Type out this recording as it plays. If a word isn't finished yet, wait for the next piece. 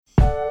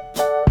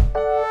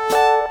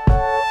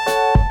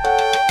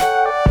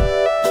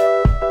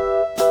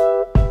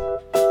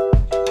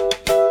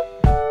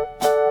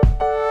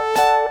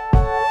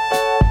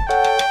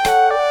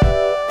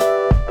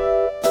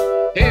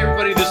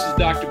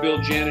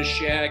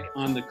Shack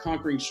on the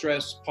Conquering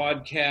Stress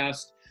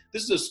podcast.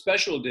 This is a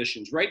special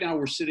edition. Right now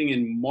we're sitting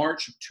in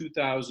March of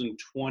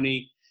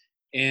 2020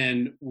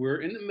 and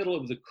we're in the middle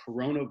of the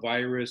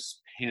coronavirus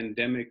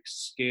pandemic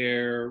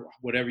scare,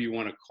 whatever you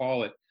want to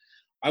call it.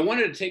 I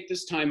wanted to take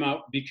this time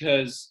out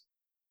because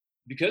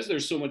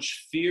there's so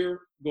much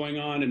fear going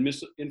on and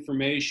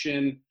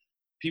misinformation.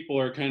 People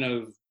are kind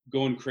of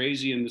going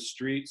crazy in the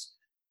streets.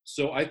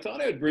 So I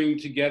thought I would bring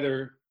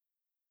together,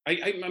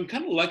 I'm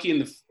kind of lucky in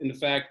the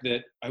fact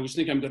that I was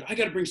thinking, I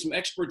got to bring some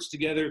experts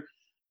together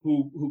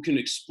who can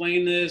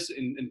explain this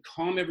and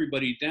calm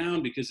everybody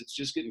down because it's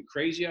just getting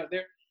crazy out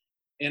there.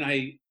 And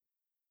I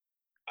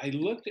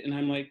looked and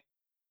I'm like,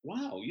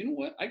 wow, you know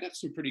what? I got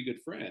some pretty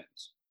good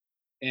friends.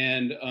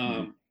 And,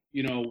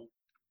 you know,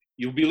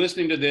 you'll be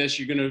listening to this.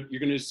 You're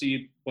gonna see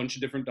a bunch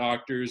of different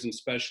doctors and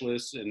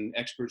specialists and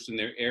experts in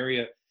their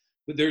area.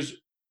 But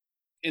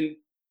and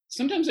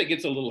sometimes it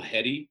gets a little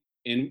heady.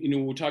 And you know,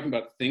 we're talking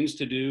about things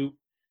to do.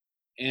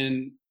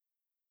 And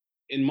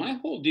my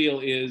whole deal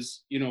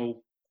is, you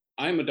know,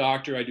 I'm a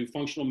doctor. I do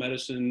functional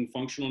medicine,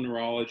 functional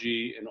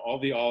neurology, and all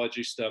the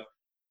ology stuff.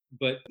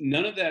 But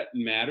none of that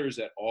matters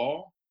at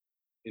all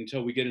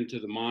until we get into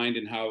the mind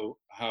and how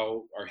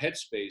our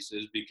headspace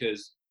is,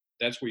 because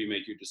that's where you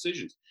make your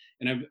decisions.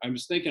 And I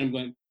was thinking, I'm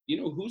going, you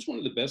know, who's one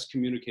of the best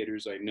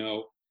communicators I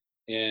know?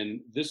 And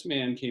this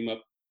man came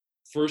up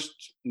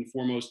first and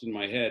foremost in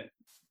my head.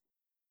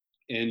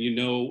 And you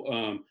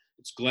know,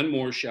 it's Glenn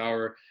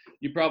Morshower.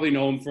 You probably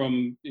know him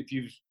from, if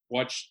you've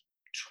watched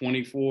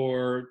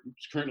 24,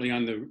 he's currently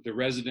on the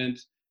Resident.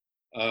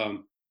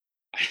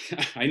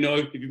 I know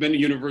if you've been to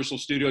Universal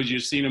Studios,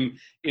 you've seen him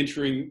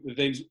entering the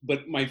things.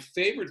 But my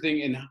favorite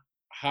thing and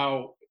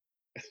how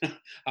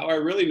I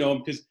really know him,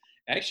 because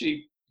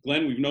actually,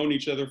 Glenn, we've known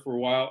each other for a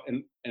while,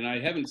 and I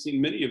haven't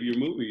seen many of your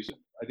movies,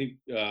 I think,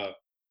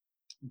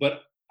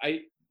 but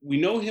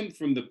we know him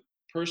from the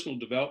personal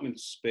development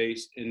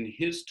space, and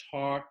his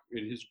talk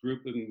and his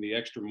group in the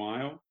Extra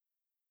Mile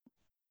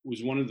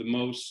was one of the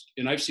most,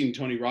 and I've seen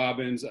Tony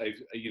Robbins,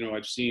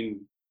 I've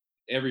seen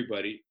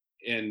everybody,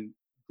 and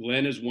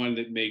Glenn is one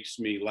that makes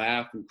me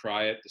laugh and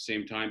cry at the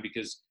same time,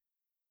 because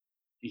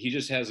he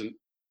just has an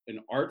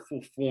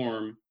artful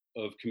form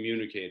of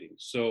communicating.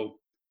 So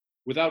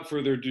without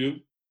further ado,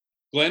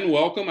 Glenn,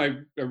 welcome. I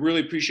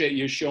really appreciate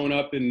you showing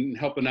up and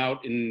helping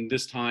out in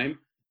this time.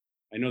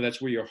 I know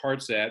that's where your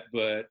heart's at,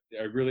 but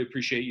I really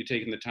appreciate you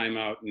taking the time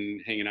out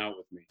and hanging out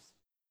with me.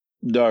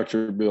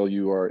 Dr. Bill,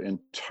 you are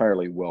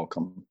entirely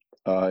welcome.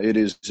 It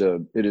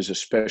is a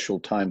special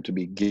time to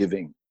be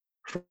giving,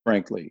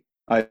 frankly.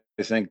 I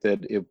think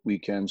that if we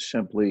can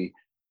simply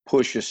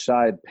push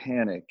aside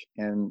panic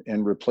and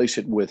replace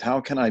it with, how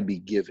can I be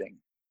giving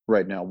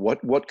right now?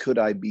 What could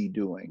I be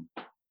doing?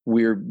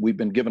 We've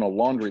been given a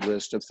laundry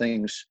list of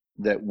things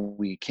that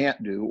we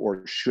can't do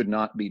or should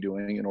not be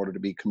doing in order to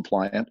be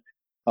compliant.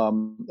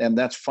 And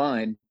that's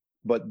fine,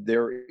 but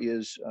there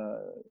is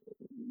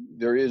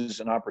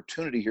an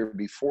opportunity here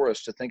before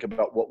us to think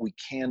about what we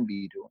can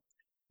be doing.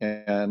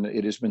 And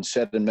it has been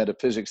said in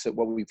metaphysics that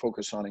what we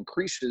focus on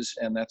increases,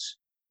 and that's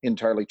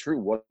entirely true.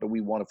 What do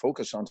we want to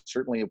focus on?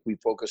 Certainly, if we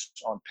focus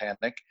on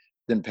panic,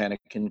 then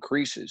panic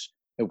increases.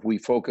 If we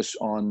focus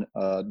on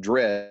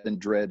dread, then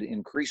dread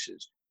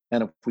increases.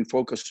 And if we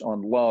focus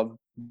on love,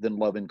 then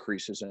love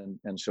increases,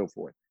 and so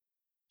forth.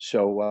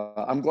 So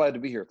I'm glad to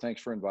be here.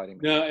 Thanks for inviting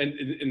me. No,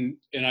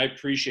 and I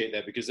appreciate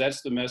that, because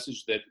that's the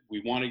message that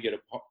we want to get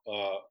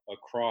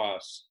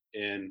across.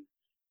 And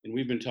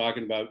we've been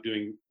talking about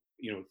doing,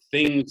 you know,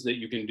 things that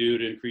you can do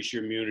to increase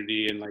your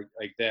immunity and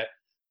like that.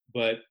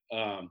 But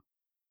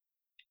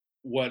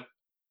what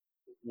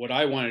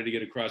I wanted to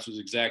get across was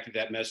exactly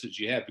that message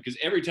you have, because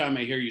every time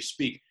I hear you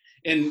speak,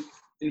 and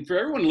for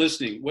everyone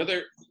listening,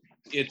 whether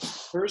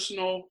it's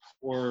personal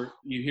or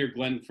you hear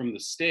Glenn from the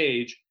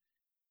stage,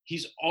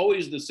 he's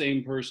always the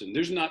same person.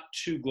 There's not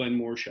two Glenn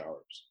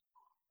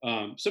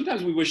Morshowers.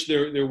 Sometimes we wish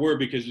there were,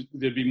 because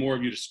there'd be more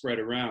of you to spread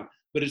around,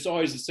 but it's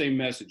always the same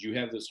message. You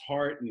have this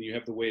heart and you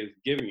have the way of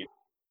giving it.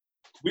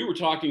 We were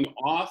talking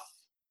off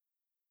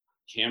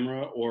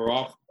camera or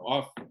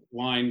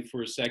offline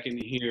for a second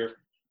here,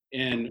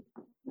 and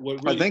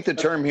what really, I think the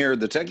term here,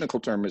 the technical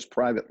term, is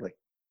privately.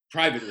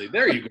 Privately,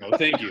 there you go.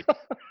 Thank you.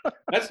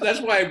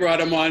 That's why I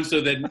brought him on,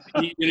 so that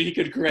he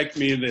could correct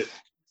me in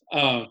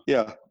that.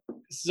 Yeah.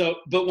 So,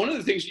 but one of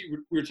the things we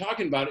were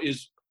talking about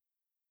is,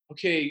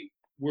 okay,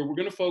 we're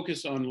going to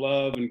focus on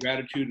love and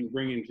gratitude and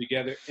bringing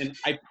together. And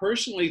I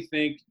personally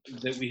think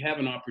that we have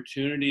an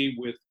opportunity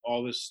with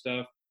all this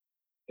stuff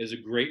as a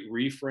great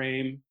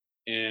reframe.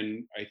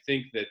 And I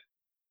think that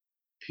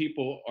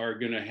people are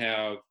going to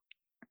have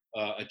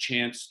a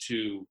chance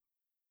to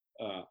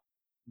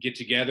get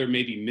together,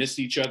 maybe miss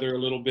each other a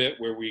little bit,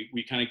 where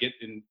we kind of get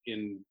in,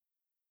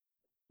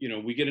 you know,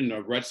 we get in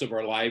the ruts of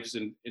our lives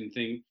and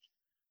things.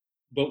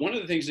 But one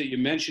of the things that you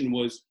mentioned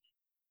was,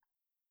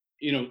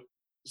 you know,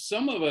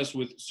 some of us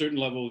with certain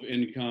level of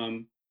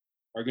income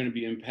are going to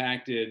be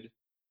impacted,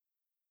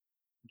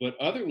 but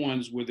other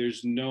ones where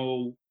there's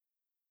no,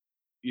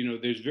 you know,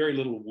 there's very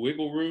little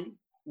wiggle room.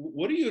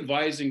 What are you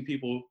advising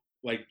people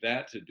like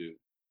that to do.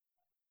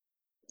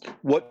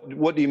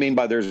 What do you mean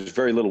by there's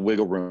very little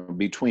wiggle room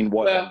between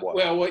what and what?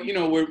 Well, what,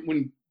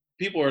 when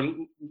people are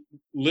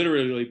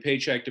literally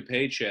paycheck to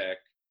paycheck,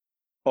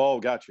 Oh,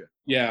 gotcha.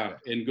 yeah,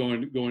 Okay.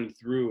 and going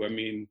through. I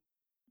mean,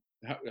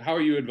 how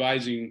are you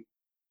advising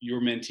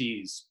your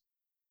mentees?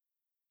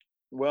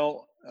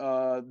 Well,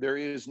 there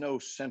is no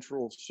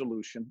central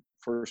solution.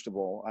 First of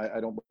all, I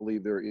don't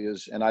believe there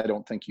is, and I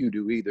don't think you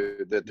do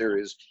either, that there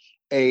is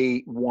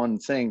a one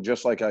thing.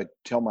 Just like I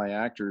tell my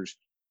actors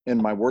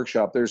in my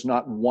workshop, there's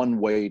not one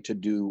way to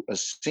do a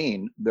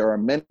scene. There are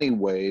many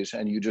ways,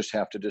 and you just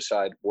have to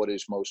decide what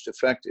is most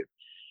effective.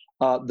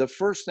 The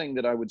first thing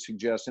that I would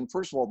suggest, and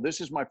first of all, this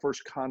is my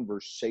first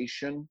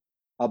conversation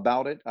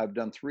about it. I've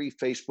done 3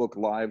 Facebook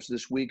Lives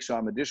this week, so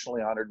I'm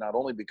additionally honored, not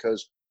only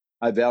because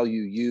I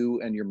value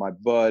you and you're my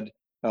bud.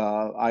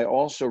 I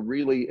also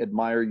really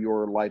admire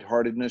your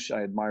lightheartedness.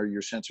 I admire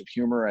your sense of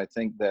humor. I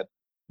think that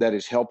that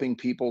is helping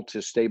people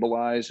to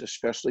stabilize,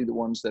 especially the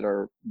ones that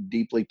are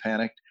deeply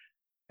panicked.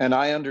 And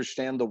I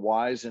understand the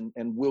whys, and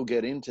we'll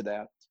get into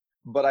that.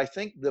 But I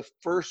think the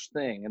first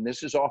thing, and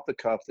this is off the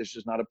cuff, this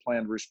is not a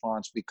planned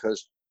response,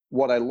 because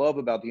what I love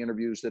about the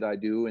interviews that I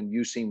do, and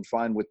you seem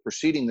fine with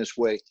proceeding this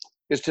way,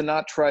 is to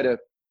not try to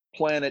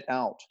plan it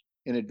out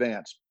in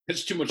advance.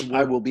 It's too much work.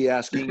 I will be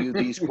asking you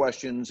these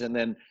questions, and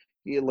then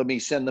let me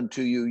send them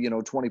to you,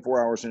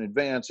 24 hours in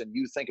advance, and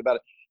you think about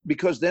it,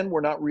 because then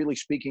we're not really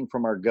speaking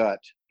from our gut.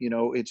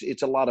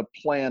 It's a lot of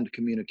planned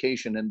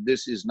communication, and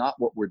this is not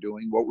what we're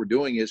doing. What we're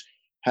doing is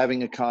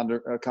having a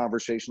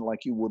conversation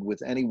like you would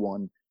with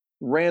anyone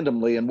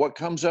randomly. And what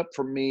comes up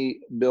for me,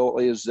 Bill,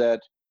 is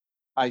that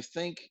I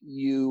think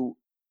we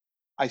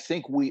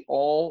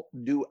all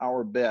do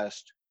our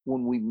best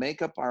when we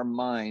make up our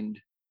mind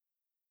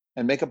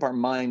and make up our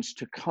minds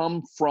to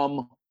come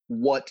from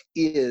what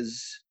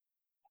is,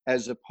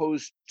 as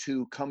opposed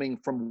to coming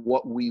from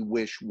what we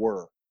wish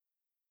were.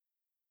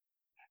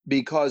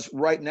 Because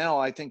right now,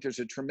 I think there's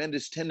a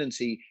tremendous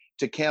tendency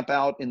to camp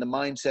out in the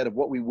mindset of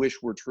what we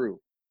wish were true.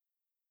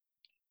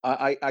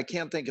 I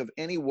can't think of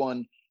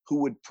anyone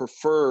who would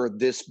prefer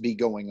this be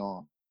going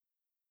on,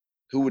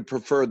 who would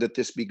prefer that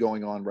this be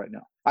going on right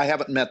now. I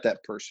haven't met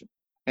that person.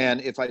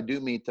 And if I do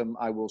meet them,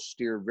 I will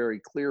steer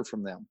very clear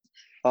from them.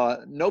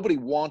 Nobody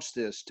wants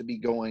this to be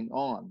going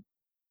on,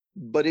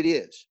 but it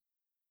is.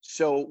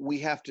 So we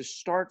have to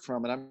start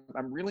from, and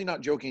I'm really not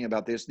joking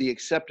about this, the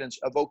acceptance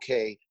of,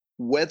 okay,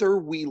 whether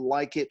we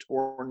like it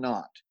or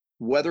not,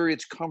 whether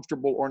it's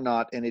comfortable or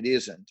not, and it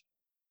isn't,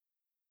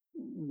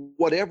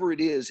 whatever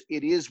it is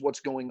what's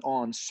going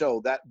on.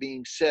 So that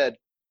being said,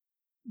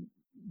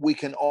 we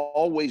can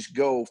always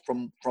go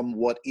from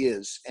what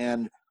is,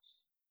 and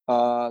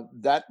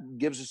that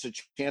gives us a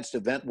chance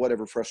to vent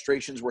whatever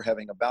frustrations we're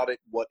having about it,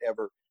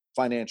 whatever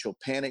financial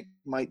panic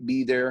might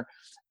be there.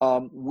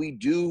 We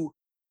do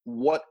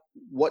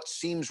what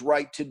seems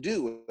right to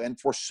do, and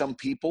for some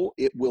people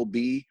it will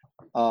be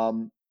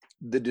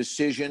the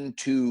decision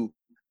to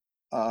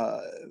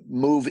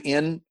move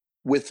in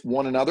with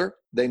one another.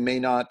 They may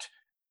not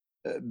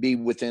be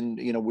within,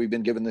 we've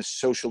been given this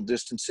social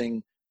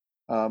distancing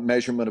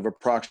measurement of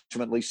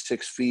approximately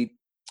 6 feet.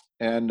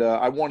 And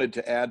I wanted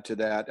to add to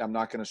that, I'm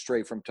not going to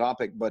stray from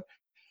topic, but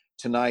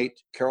tonight,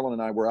 Carolyn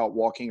and I were out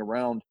walking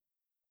around,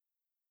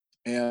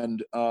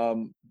 and,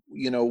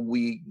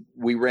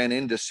 we ran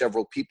into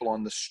several people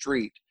on the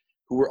street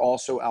who were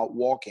also out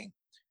walking,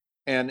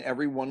 and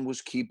everyone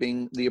was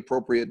keeping the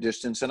appropriate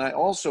distance. And I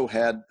also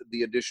had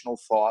the additional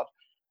thought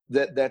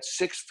that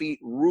 6 feet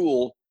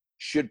rule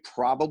should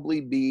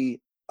probably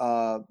be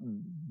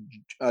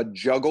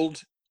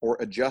juggled or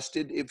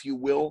adjusted, if you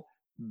will,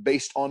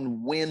 based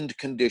on wind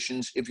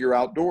conditions if you're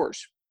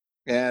outdoors.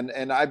 And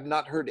I've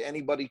not heard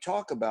anybody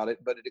talk about it,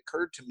 but it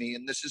occurred to me,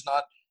 and this is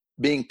not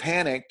being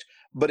panicked,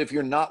 but if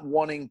you're not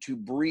wanting to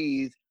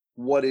breathe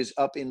what is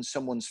up in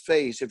someone's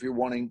face, if you're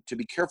wanting to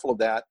be careful of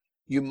that,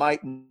 you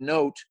might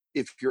note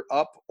if you're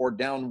up or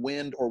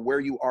downwind or where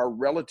you are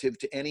relative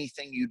to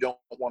anything you don't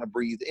want to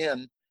breathe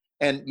in,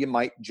 and you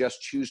might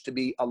just choose to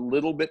be a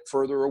little bit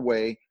further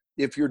away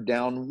if you're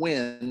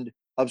downwind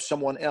of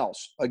someone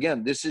else.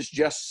 Again, this is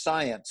just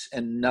science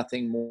and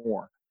nothing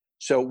more.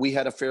 So we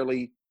had a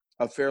fairly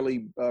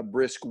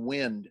brisk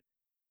wind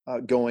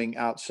going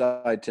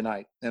outside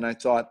tonight, and I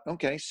thought,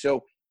 okay,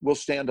 so we'll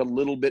stand a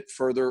little bit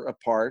further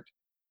apart,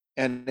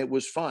 and it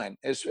was fine.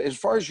 As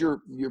far as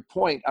your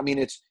point, I mean,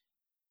 it's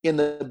in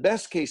the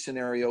best case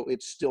scenario,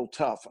 it's still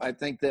tough. I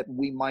think that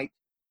we might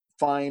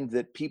find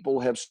that people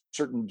have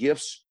certain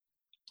gifts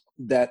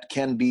that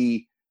can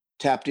be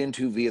tapped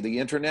into via the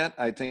internet.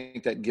 I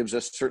think that gives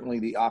us certainly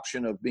the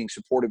option of being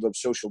supportive of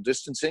social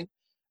distancing.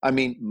 I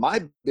mean,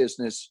 my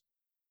business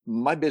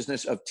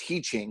of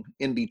teaching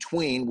in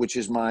between, which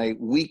is my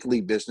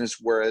weekly business,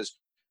 whereas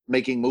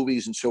making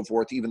movies and so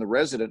forth, even The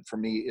Resident for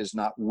me is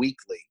not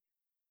weekly,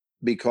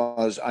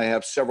 because I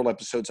have several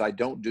episodes I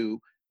don't do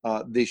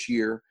this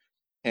year,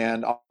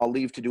 and I'll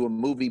leave to do a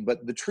movie.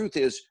 But the truth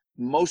is,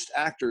 most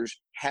actors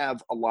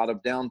have a lot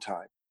of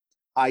downtime.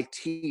 I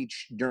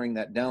teach during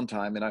that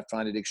downtime, and I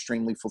find it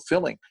extremely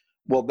fulfilling.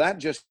 Well, that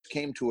just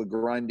came to a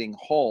grinding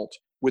halt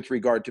with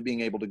regard to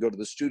being able to go to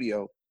the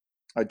studio.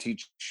 I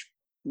teach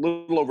a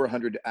little over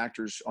 100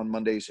 actors on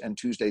Mondays and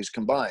Tuesdays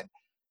combined.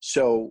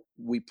 So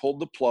we pulled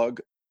the plug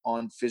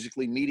on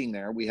physically meeting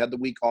there. We had the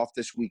week off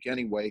this week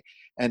anyway.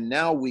 And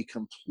now we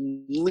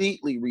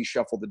completely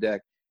reshuffle the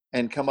deck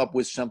and come up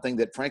with something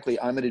that, frankly,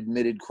 I'm an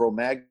admitted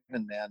Cro-Magnon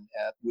man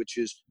at, which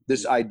is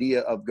this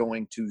idea of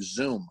going to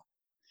Zoom.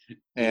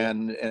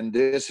 And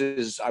this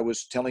is, I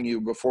was telling you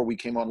before we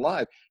came on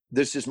live,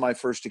 this is my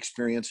first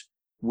experience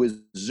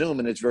with Zoom,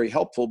 and it's very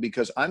helpful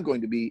because I'm going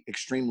to be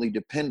extremely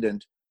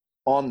dependent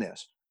on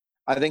this.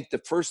 I think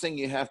the first thing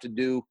you have to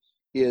do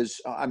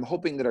is, I'm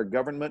hoping that our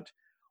government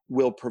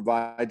will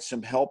provide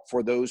some help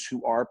for those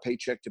who are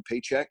paycheck to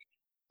paycheck.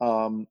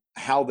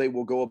 How they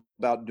will go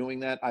about doing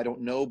that, I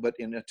don't know, but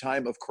in a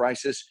time of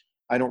crisis,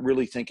 I don't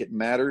really think it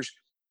matters.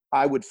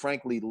 I would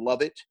frankly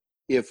love it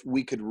if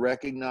we could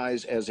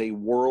recognize as a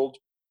world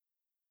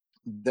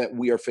that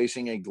we are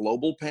facing a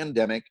global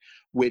pandemic,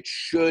 which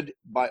should,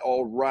 by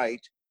all right,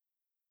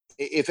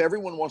 if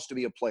everyone wants to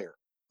be a player,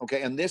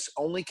 okay, and this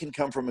only can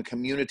come from a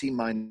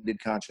community-minded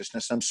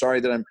consciousness. I'm sorry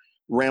that I'm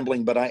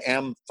rambling, but I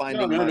am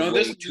finding my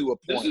way to a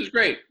point. This is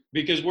great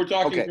because we're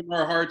talking from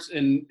our hearts,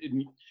 and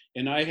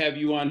I have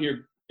you on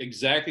here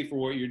exactly for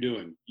what you're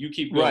doing. You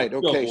keep going. Right.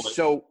 Okay.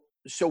 So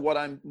what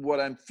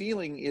I'm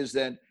feeling is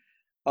that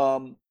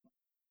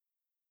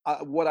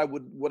what I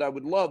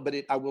would love, but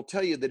I will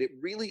tell you that it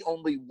really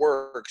only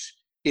works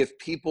if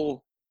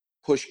people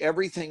push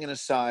everything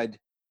aside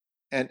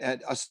and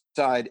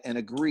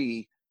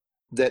agree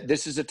that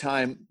this is a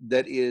time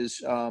that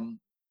is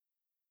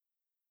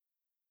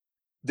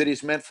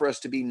meant for us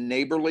to be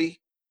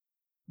neighborly,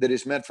 that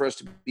is meant for us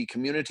to be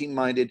community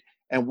minded,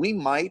 and we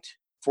might,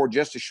 for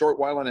just a short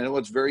while, and I know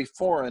it's very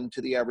foreign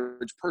to the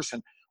average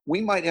person,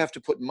 we might have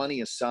to put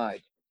money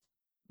aside,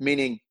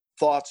 meaning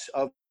thoughts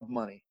of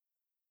money.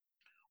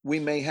 We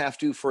may have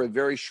to, for a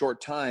very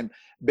short time,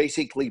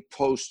 basically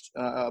press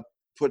the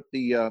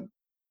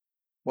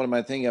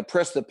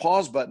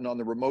pause button on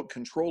the remote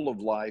control of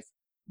life,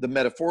 the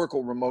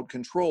metaphorical remote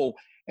control,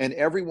 and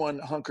everyone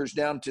hunkers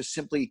down to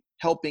simply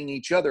helping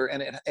each other.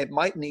 And it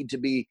might need to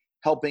be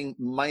helping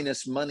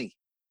minus money,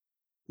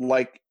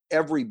 like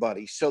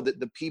everybody, so that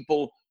the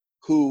people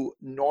who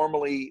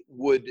normally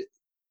would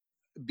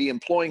be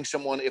employing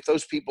someone, if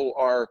those people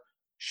are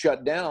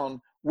shut down,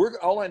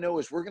 all I know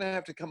is we're going to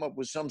have to come up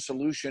with some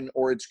solution,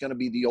 or it's going to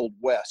be the old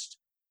West,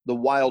 the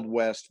Wild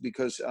West,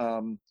 because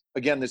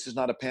again, this is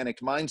not a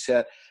panicked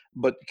mindset,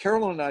 but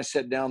Carolyn and I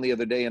sat down the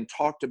other day and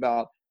talked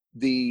about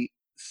the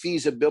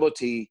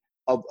feasibility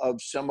of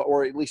some,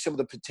 or at least some of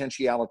the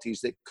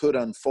potentialities that could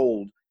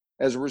unfold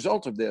as a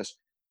result of this.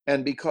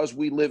 And because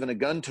we live in a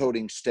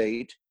gun-toting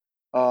state,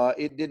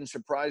 it didn't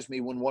surprise me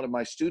when one of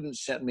my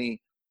students sent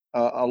me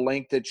a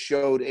link that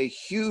showed a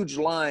huge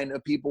line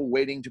of people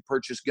waiting to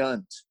purchase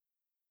guns.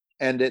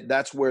 And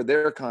that's where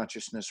their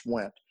consciousness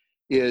went,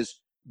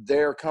 is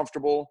they're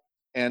comfortable.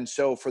 And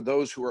so for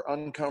those who are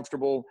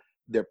uncomfortable,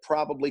 they're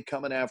probably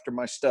coming after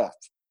my stuff.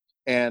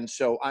 And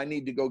so I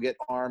need to go get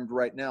armed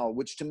right now,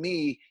 which to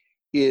me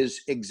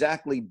is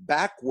exactly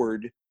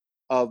backward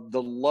of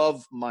the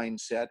love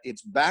mindset.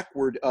 It's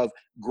backward of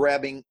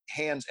grabbing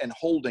hands and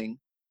holding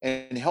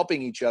and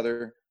helping each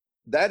other.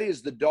 That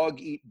is the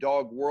dog eat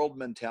dog world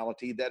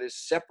mentality. That is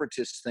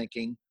separatist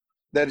thinking.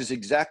 That is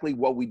exactly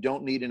what we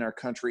don't need in our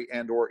country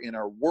and or in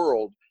our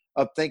world,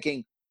 of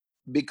thinking,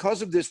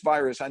 because of this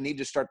virus, I need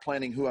to start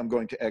planning who I'm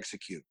going to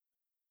execute.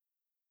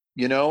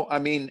 You know, I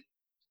mean,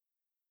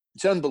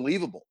 it's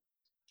unbelievable.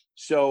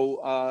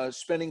 So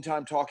spending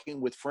time talking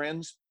with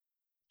friends,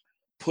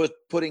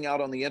 putting out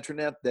on the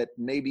internet that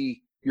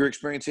maybe you're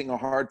experiencing a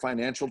hard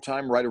financial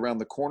time right around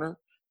the corner,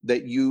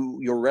 that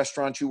your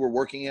restaurant you were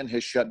working in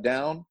has shut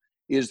down.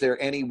 Is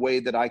there any way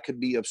that I could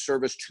be of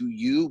service to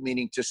you,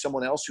 meaning to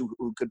someone else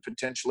who could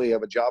potentially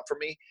have a job for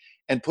me,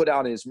 and put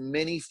out as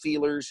many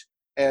feelers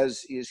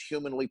as is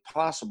humanly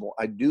possible?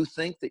 I do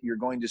think that you're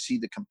going to see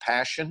the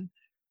compassion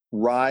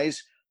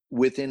rise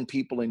within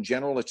people in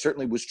general. It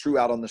certainly was true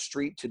out on the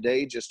street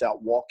today, just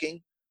out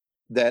walking,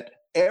 that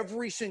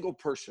every single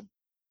person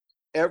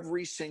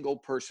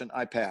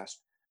I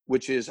passed,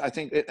 which is, I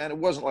think, and it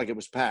wasn't like it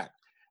was packed,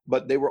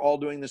 but they were all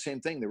doing the same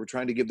thing. They were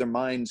trying to give their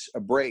minds a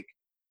break.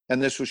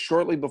 And this was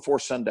shortly before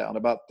sundown,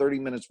 about 30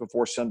 minutes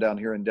before sundown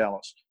here in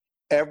Dallas.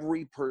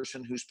 Every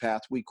person whose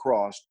path we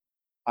crossed,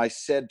 I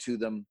said to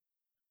them,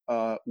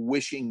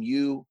 wishing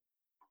you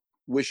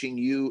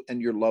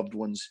and your loved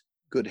ones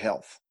good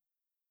health.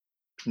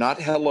 Not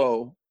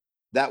hello.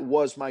 That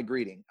was my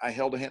greeting. I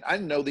held a hand. I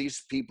know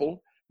these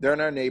people. They're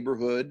in our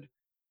neighborhood.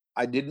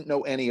 I didn't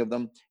know any of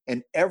them.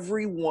 And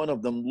every one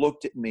of them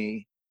looked at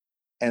me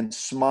and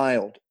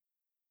smiled.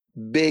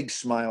 Big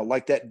smile,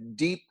 like that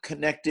deep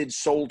connected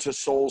soul to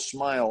soul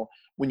smile,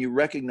 when you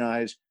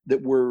recognize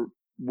that we're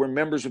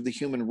members of the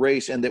human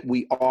race and that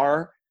we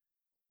are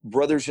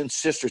brothers and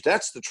sisters.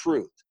 That's the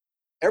truth.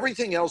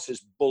 Everything else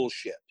is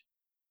bullshit.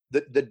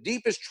 The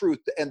deepest truth,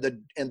 and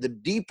the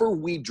deeper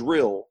we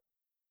drill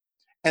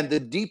And the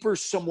deeper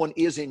someone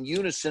is in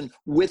unison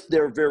with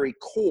their very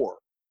core,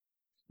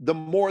 the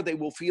more they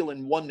will feel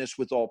in oneness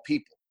with all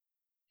people.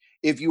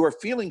 If you are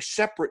feeling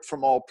separate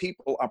from all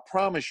people, I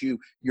promise you,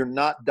 you're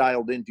not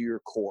dialed into your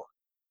core.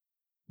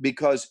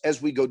 Because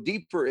as we go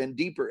deeper and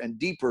deeper and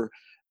deeper,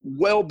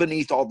 well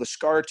beneath all the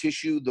scar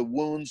tissue, the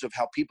wounds of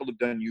how people have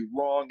done you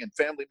wrong, and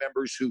family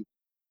members who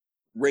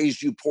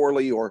raised you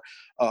poorly, or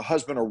a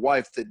husband or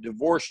wife that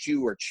divorced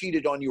you or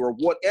cheated on you, or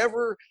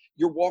whatever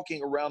you're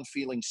walking around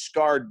feeling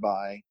scarred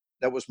by.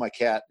 That was my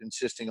cat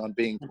insisting on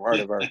being part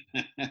of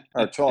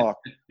our talk.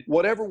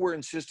 Whatever we're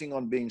insisting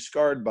on being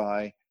scarred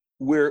by,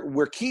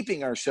 we're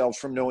keeping ourselves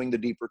from knowing the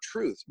deeper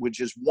truth, which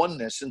is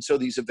oneness. And so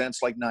these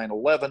events like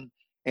 9/11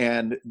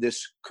 and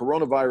this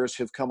coronavirus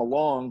have come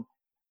along,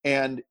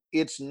 and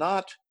it's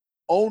not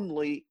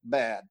only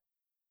bad.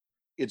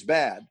 It's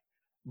bad,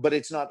 but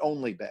it's not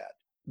only bad,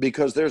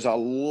 because there's a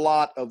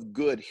lot of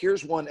good.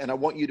 Here's one, and I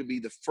want you to be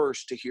the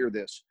first to hear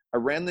this. I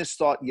ran this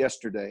thought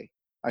yesterday.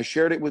 I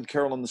shared it with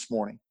Carolyn this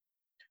morning,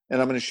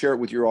 and I'm going to share it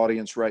with your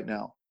audience right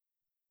now.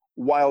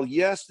 While,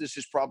 yes, this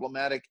is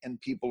problematic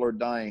and people are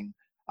dying,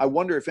 I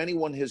wonder if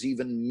anyone has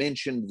even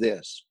mentioned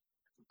this.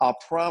 I'll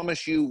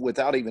promise you,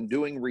 without even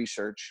doing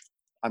research,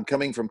 I'm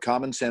coming from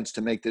common sense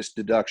to make this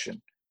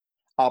deduction.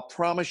 I'll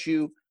promise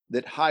you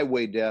that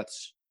highway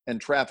deaths and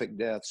traffic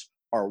deaths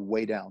are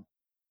way down,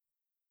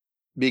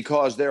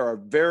 because there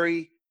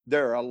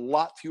are a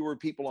lot fewer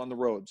people on the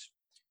roads.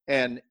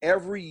 And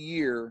every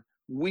year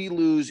we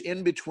lose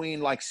in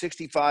between like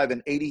 65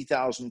 and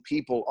 80,000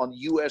 people on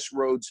US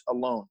roads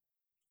alone.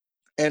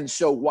 And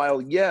so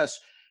while, yes,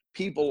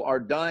 people are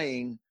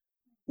dying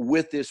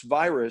with this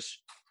virus,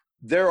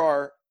 there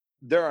are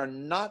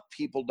not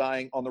people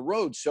dying on the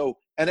road. So,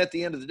 and at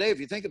the end of the day, if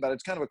you think about it,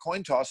 it's kind of a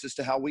coin toss as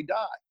to how we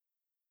die.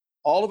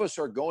 All of us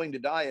are going to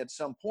die at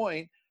some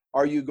point.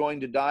 Are you going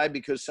to die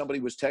because somebody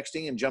was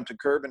texting and jumped a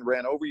curb and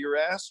ran over your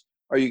ass?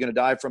 Are you going to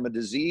die from a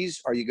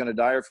disease? Are you going to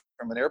die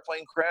from an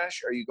airplane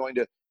crash? Are you going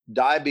to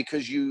die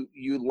because you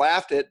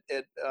laughed at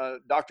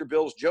Dr.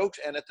 Bill's jokes,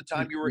 and at the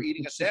time you were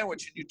eating a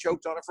sandwich and you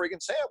choked on a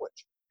friggin'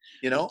 sandwich?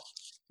 You know,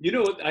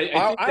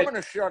 I'm going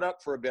to shut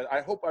up for a bit.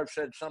 I hope I've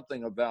said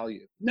something of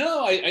value.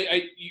 No,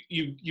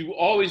 you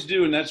always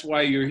do, and that's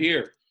why you're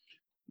here.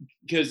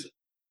 Because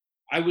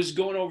I was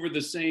going over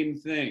the same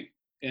thing,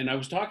 and I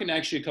was talking to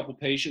actually a couple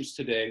patients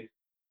today,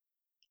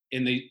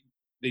 and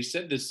they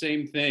said the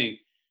same thing.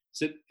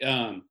 Said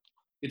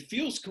it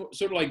feels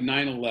sort of like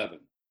 9/11,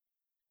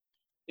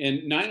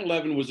 and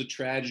 9/11 was a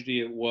tragedy.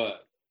 It was,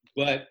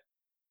 but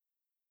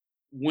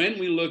when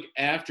we look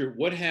after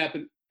what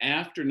happened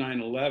after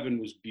 9/11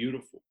 was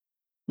beautiful.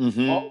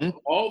 Mm-hmm.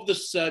 All of a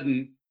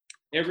sudden,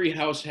 every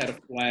house had a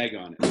flag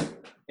on it.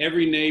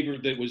 Every neighbor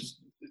that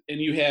was,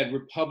 and you had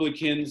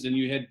Republicans, and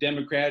you had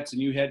Democrats,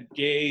 and you had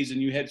gays,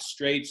 and you had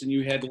straights, and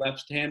you had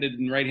left-handed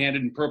and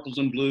right-handed, and purples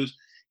and blues,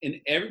 and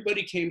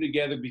everybody came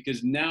together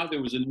because now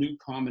there was a new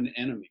common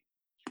enemy,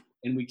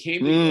 and we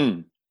came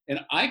together. And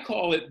I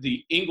call it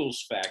the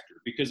Ingalls factor,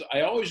 because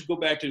I always go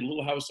back to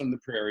Little House on the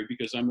Prairie,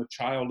 because I'm a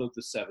child of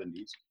the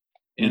 70s,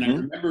 and I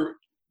remember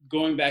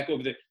going back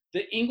over there.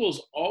 The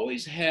Ingalls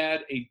always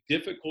had a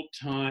difficult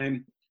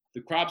time.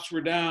 The crops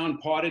were down,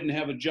 Pa didn't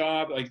have a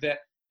job, like that.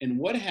 And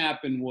what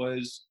happened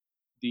was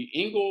the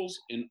Ingalls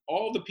and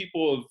all the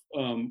people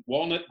of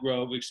Walnut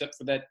Grove, except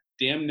for that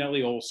damn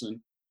Nellie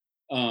Olson,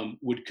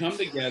 would come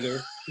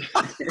together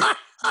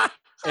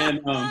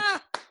and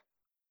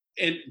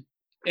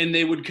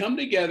they would come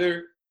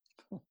together,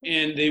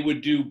 and they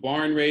would do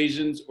barn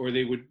raisins, or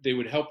they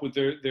would help with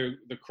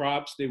the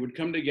crops. They would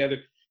come together,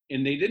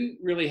 and they didn't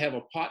really have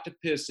a pot to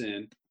piss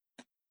in,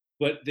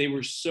 but they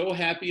were so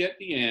happy at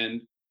the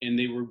end, and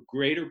they were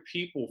greater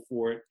people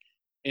for it.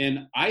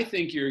 And I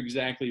think you're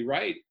exactly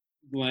right,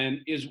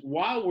 Glenn, is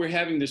while we're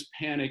having this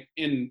panic,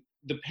 and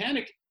the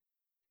panic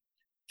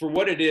for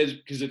what it is,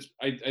 because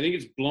I think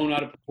it's blown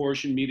out of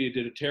proportion. Media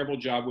did a terrible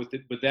job with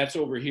it, but that's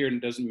over here and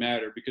it doesn't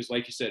matter, because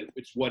like you said,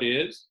 it's what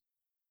is.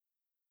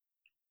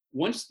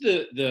 Once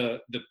the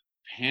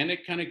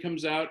panic kind of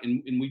comes out,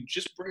 and we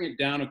just bring it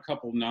down a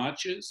couple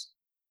notches,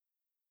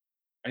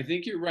 I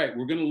think you're right.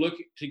 We're going to look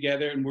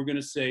together and we're going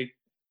to say,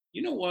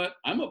 you know what?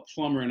 I'm a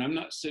plumber, and I'm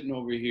not sitting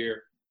over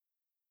here.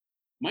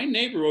 My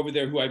neighbor over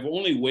there, who I've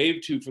only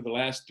waved to for the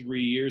last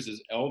 3 years,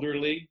 is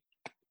elderly.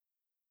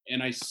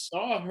 And I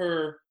saw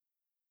her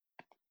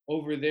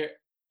over there,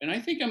 and I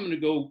think I'm going to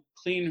go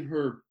clean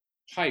her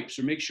pipes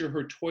or make sure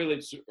her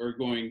toilets are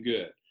going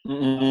good.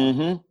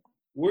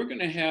 We're going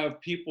to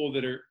have people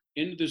that are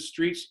in the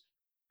streets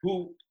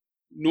who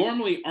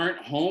normally aren't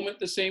home at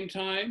the same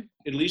time,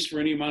 at least for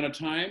any amount of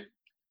time,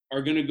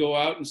 are going to go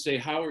out and say,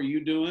 how are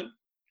you doing?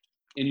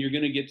 And you're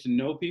going to get to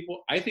know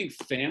people. I think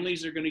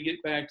families are going to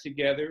get back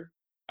together.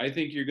 I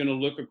think you're going to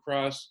look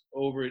across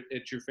over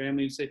at your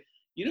family and say,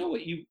 you know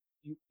what, you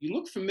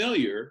look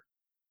familiar,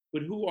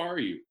 but who are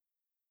you?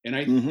 And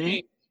I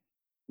think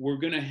we're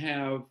going to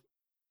have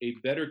a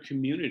better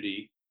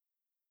community,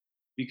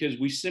 because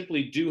we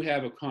simply do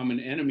have a common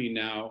enemy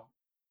now,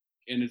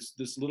 and it's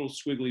this little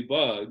squiggly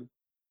bug.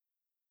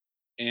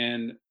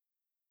 And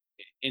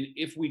And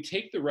if we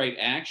take the right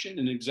action,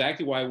 and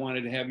exactly why I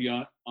wanted to have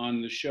you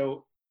on the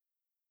show,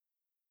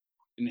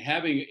 and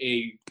having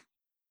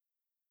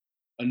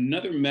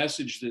another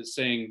message that's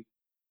saying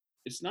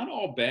it's not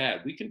all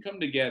bad. We can come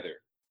together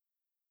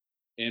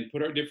and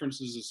put our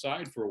differences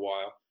aside for a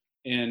while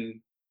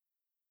and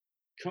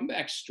come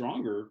back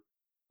stronger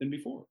than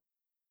before.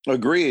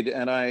 Agreed.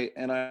 And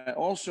I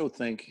also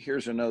think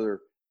here's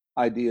another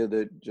idea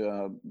that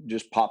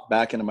just popped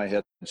back into my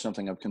head,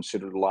 something I've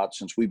considered a lot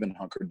since we've been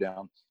hunkered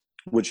down,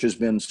 which has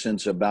been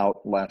since about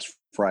last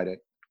Friday.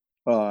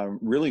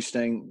 Really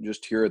staying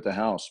just here at the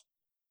house,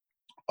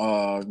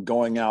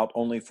 going out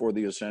only for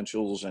the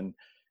essentials, and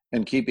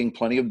keeping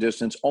plenty of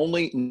distance,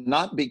 only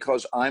not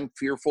because I'm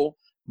fearful,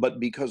 but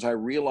because I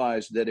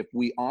realize that if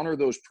we honor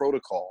those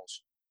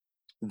protocols,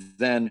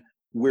 then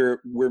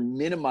we're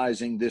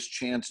minimizing this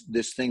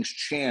thing's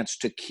chance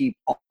to keep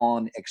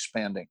on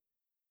expanding.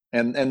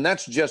 And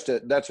that's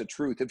a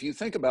truth. If you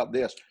think about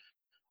this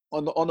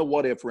on the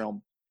what if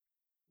realm,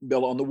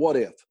 Bill, on the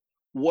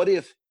what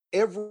if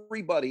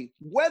everybody,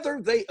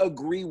 whether they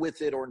agree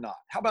with it or not,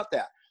 how about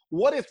that?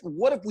 What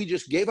if we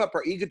just gave up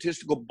our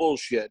egotistical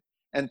bullshit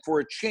and for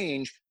a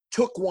change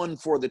took one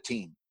for the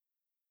team?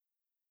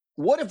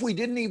 What if we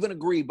didn't even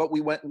agree, but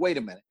we went, wait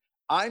a minute,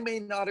 I may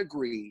not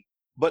agree,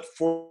 but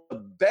for the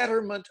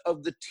betterment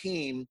of the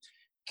team,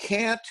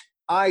 can't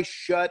I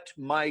shut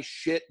my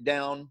shit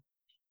down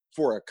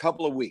for a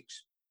couple of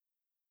weeks?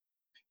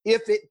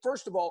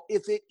 First of all,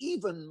 if it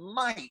even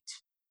might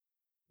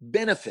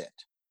benefit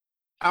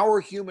our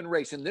human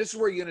race, and this is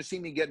where you're going to see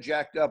me get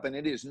jacked up, and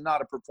it is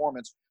not a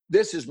performance.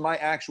 This is my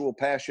actual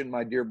passion,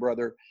 my dear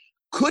brother.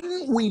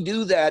 Couldn't we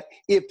do that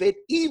if it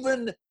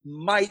even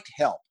might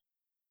help?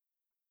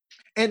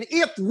 And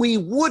if we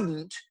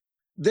wouldn't,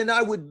 then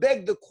I would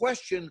beg the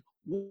question,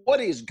 what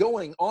is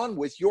going on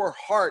with your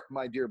heart,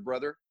 my dear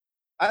brother?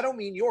 I don't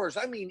mean yours.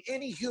 I mean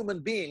any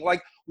human being.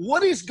 Like,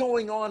 what is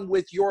going on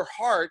with your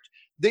heart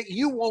that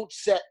you won't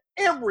set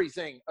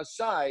everything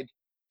aside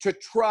to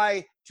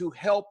try to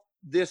help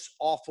this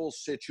awful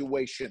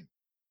situation?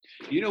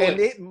 You know and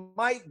what? It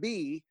might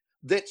be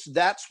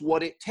that's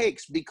what it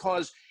takes,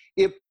 because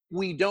if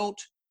we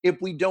don't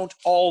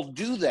all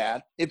do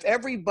that, if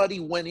everybody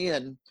went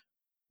in,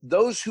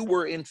 those who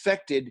were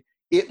infected,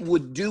 it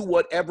would do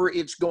whatever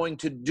it's going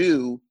to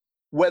do,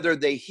 whether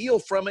they heal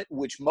from it,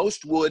 which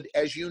most would,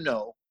 as you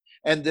know,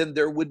 and then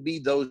there would be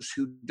those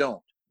who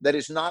don't. That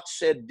is not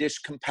said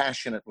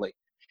discompassionately.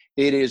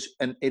 It is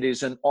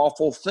an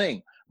awful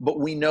thing, but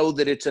we know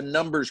that it's a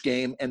numbers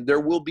game, and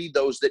there will be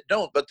those that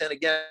don't. But then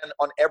again,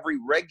 on every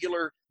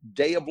regular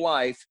day of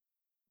life,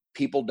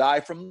 people die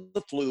from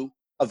the flu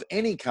of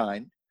any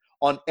kind.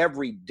 On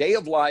every day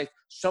of life,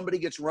 somebody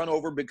gets run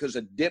over because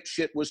a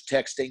dipshit was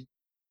texting.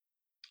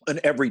 And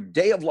every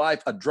day of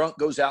life, a drunk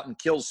goes out and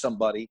kills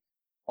somebody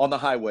on the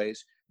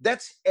highways.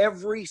 That's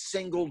every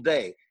single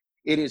day.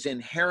 It is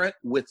inherent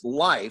with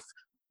life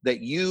that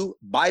you,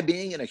 by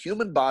being in a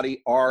human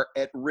body, are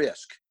at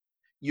risk.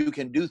 You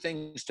can do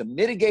things to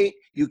mitigate.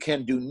 You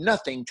can do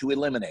nothing to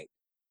eliminate.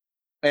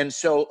 And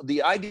so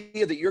the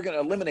idea that you're going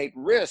to eliminate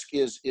risk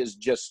is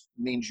just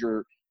means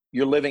you're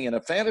living in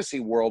a fantasy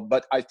world.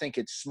 But I think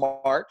it's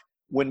smart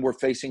when we're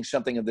facing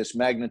something of this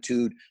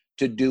magnitude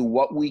to do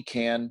what we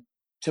can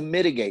to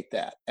mitigate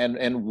that.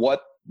 And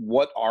what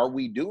are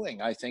we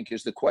doing, I think,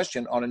 is the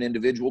question on an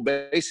individual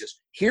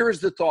basis. Here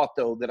is the thought,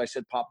 though, that I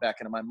said popped back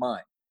into my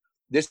mind.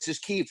 This is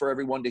key for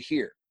everyone to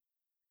hear.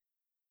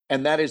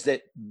 And that is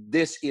that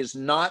this is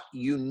not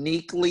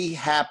uniquely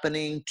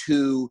happening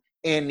to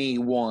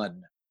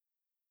anyone.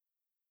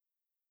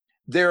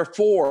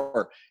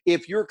 Therefore,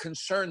 if you're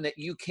concerned that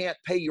you can't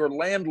pay your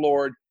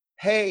landlord,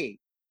 hey,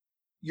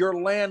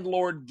 your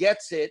landlord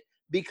gets it,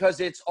 because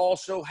it's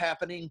also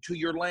happening to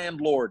your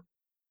landlord.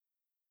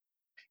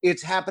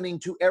 It's happening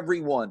to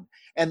everyone.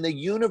 And the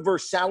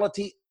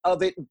universality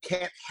of it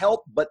can't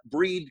help but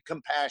breed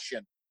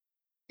compassion.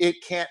 It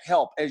can't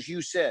help. As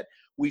you said,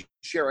 we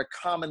share a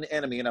common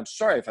enemy. And I'm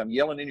sorry if I'm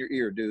yelling in your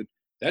ear, dude.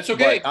 That's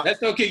okay.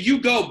 That's okay. You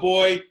go,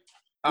 boy.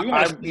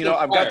 I've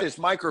got this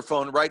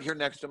microphone right here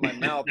next to my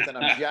mouth, and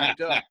I'm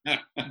jacked up.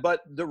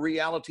 But the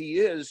reality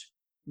is,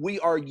 we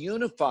are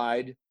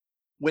unified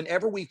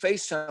whenever we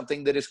face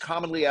something that is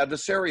commonly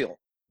adversarial.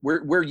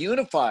 We're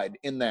unified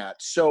in that.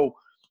 So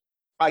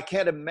I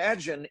can't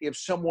imagine if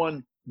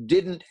someone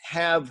didn't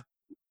have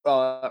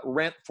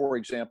rent, for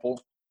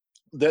example,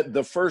 that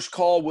the first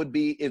call would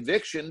be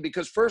eviction,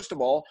 because first of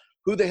all,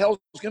 who the hell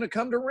is going to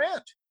come to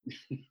rent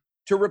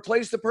to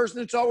replace the person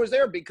that's always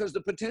there, because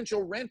the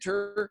potential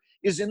renter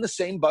is in the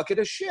same bucket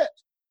of shit.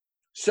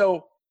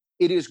 So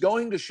it is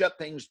going to shut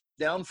things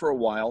down for a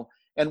while,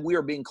 and we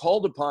are being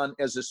called upon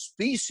as a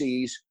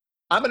species,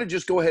 I'm going to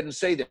just go ahead and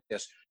say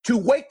this, to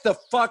wake the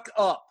fuck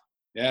up.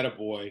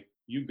 Attaboy.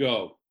 You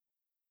go.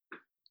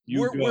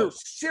 We're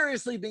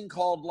seriously being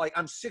called. Like,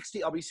 I'm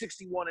 60, I'll be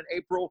 61 in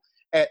April.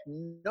 At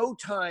no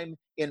time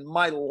in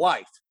my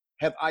life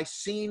have I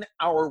seen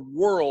our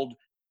world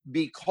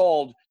be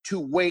called to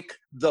wake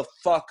the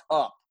fuck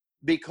up,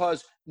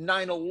 because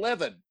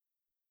 9/11,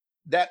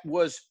 that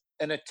was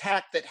an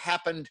attack that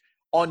happened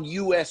on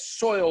U.S.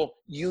 soil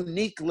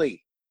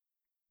uniquely.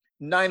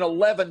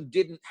 9/11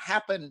 didn't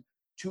happen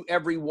to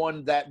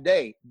everyone that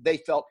day. They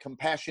felt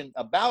compassion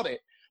about it,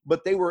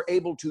 but they were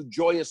able to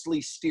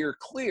joyously steer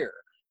clear.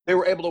 They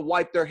were able to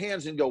wipe their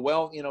hands and go,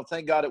 well, you know,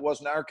 thank God it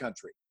wasn't our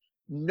country.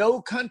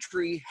 No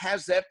country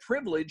has that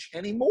privilege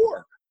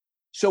anymore.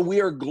 So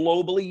we are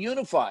globally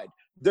unified.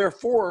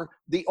 Therefore,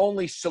 the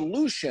only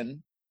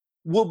solution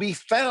will be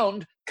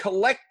found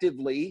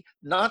collectively,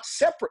 not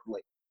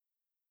separately.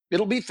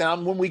 It'll be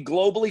found when we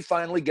globally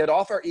finally get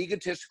off our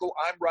egotistical,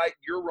 I'm right,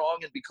 you're wrong,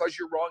 and because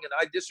you're wrong and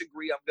I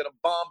disagree, I'm going to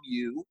bomb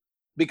you,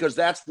 because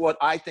that's what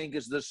I think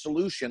is the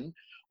solution.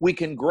 We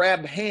can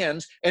grab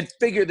hands and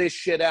figure this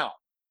shit out.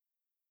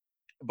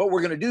 But we're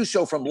going to do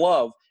so from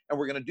love, and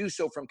we're going to do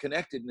so from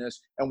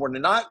connectedness, and we're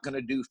not going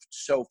to do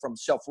so from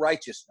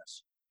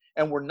self-righteousness.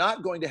 And we're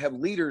not going to have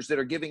leaders that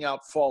are giving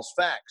out false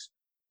facts.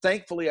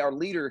 Thankfully, our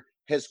leader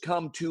has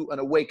come to an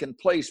awakened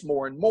place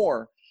more and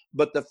more.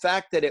 But the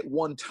fact that at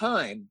one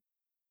time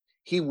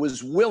he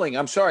was willing,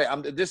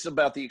 this is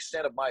about the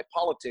extent of my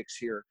politics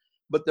here,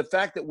 but the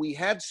fact that we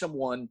had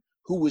someone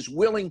who was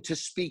willing to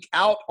speak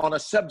out on a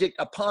subject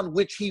upon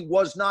which he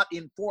was not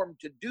informed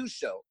to do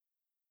so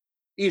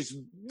is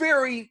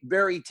very,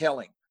 very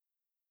telling.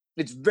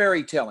 It's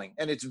very telling,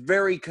 and it's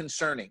very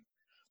concerning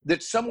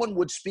that someone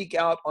would speak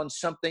out on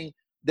something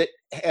that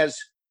has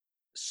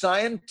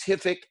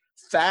scientific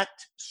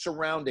fact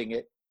surrounding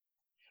it.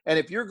 And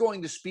if you're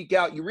going to speak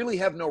out, you really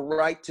have no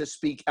right to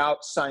speak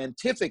out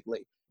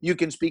scientifically. You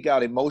can speak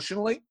out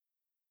emotionally.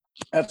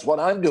 That's what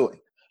I'm doing.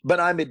 But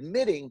I'm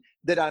admitting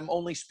that I'm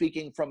only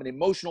speaking from an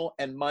emotional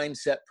and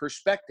mindset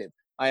perspective.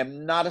 I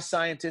am not a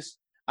scientist.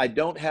 I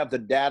don't have the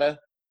data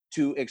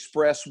to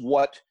express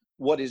what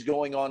is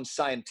going on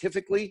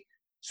scientifically.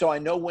 So I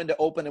know when to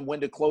open and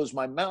when to close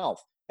my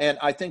mouth. And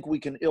I think we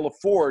can ill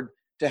afford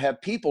to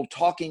have people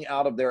talking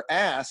out of their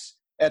ass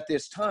at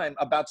this time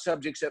about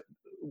subjects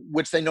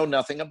which they know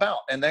nothing about.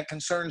 And that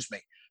concerns me.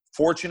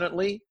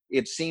 Fortunately,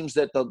 it seems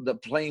that the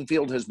playing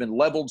field has been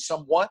leveled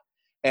somewhat,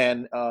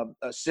 and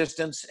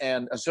assistants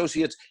and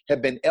associates have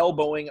been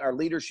elbowing our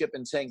leadership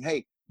and saying,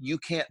 hey, you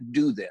can't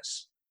do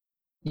this.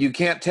 You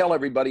can't tell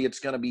everybody it's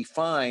going to be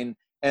fine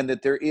and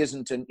that there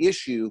isn't an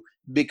issue,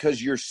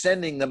 because you're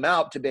sending them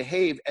out to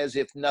behave as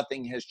if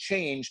nothing has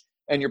changed,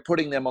 and you're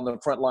putting them on the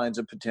front lines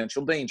of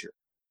potential danger.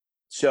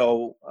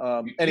 So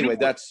anyway,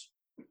 that's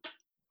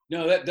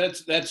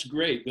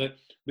great. But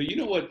you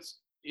know what's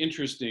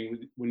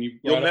interesting when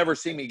you'll never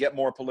see me get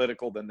more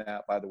political than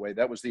that, by the way.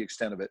 That was the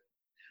extent of it.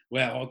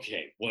 Well,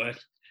 okay. What?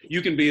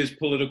 You can be as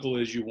political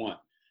as you want.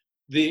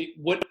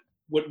 What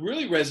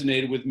really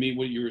resonated with me,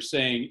 what you were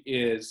saying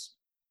is,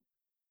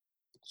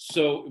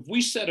 so if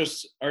we set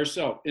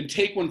ourselves and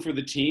take one for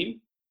the team.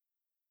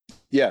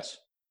 Yes.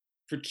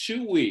 For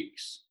 2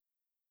 weeks.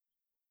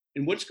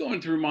 And what's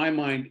going through my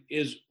mind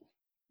is,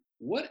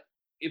 what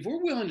if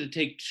we're willing to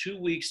take 2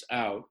 weeks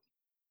out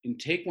and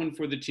take one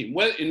for the team?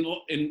 Well,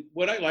 and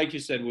what I like you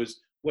said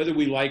was whether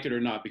we like it or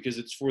not, because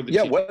it's for the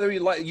team. Yeah, whether you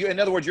like you. In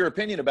other words, your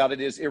opinion about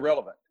it is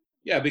irrelevant.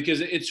 Yeah,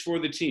 because it's for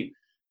the team.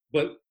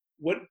 But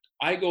what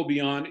I go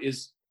beyond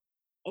is,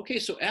 okay,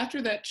 so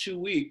after that 2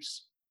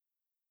 weeks,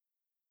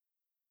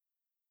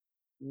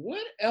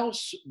 what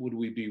else would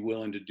we be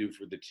willing to do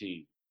for the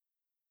team?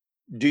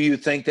 Do you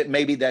think that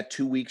maybe that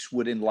 2 weeks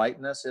would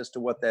enlighten us as to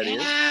what that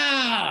is?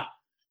 Yeah.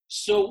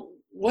 So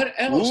what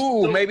else?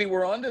 Ooh, maybe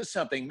we're onto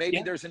something.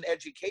 Maybe there's an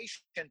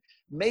education.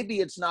 Maybe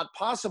it's not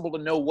possible to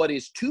know what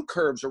is 2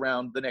 curves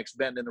around the next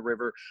bend in the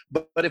river,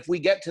 but if we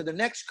get to the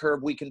next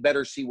curve, we can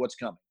better see what's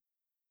coming.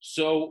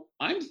 So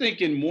I'm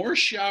thinking more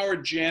Shower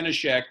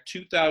Janishak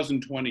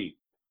 2020.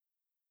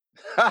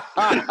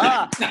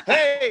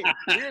 Hey,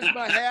 here's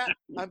my hat.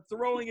 I'm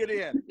throwing it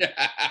in.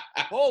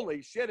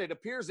 Holy shit, it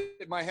appears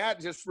that my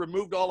hat just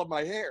removed all of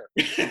my hair.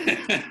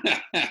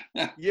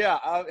 Yeah,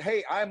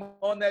 hey, I'm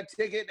on that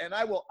ticket, and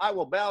I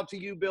will bow to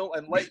you, Bill,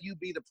 and let you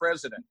be the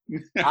president.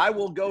 I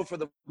will go for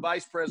the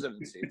vice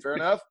presidency. Fair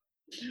enough?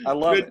 I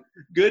love it.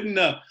 Good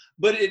enough.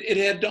 But it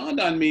had dawned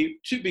on me,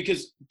 too,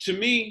 because to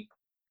me,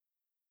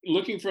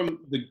 looking from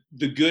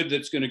the good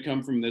that's going to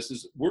come from this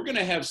is we're going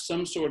to have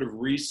some sort of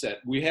reset.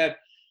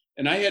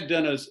 And I had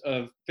done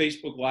a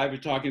Facebook Live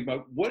talking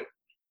about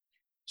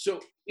so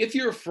if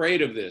you're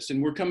afraid of this,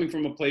 and we're coming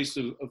from a place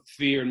of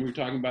fear, and we're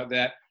talking about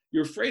that,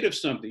 you're afraid of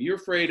something. You're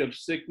afraid of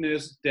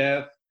sickness,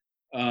 death,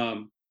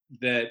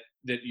 that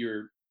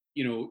you're,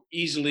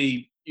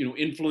 easily,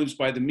 influenced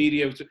by the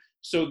media.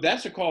 So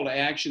that's a call to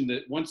action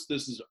that once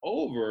this is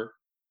over,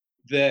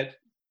 that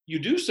you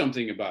do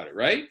something about it,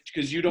 right?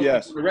 Because you don't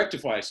want to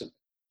rectify something.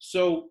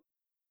 So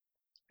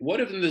what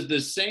if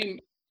the same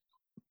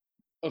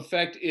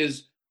effect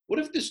is, what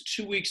if this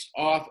 2 weeks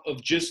off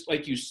of, just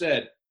like you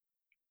said,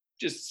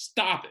 just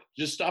stop it.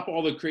 Just stop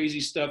all the crazy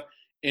stuff.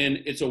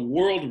 And it's a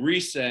world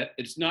reset.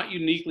 It's not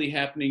uniquely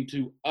happening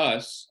to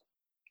us.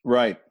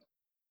 Right.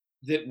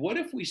 That what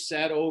if we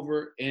sat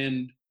over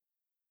and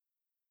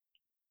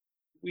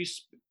we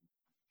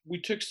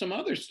took some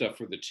other stuff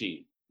for the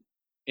team,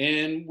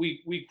 and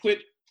we quit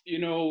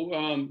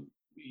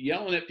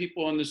yelling at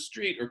people on the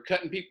street or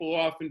cutting people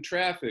off in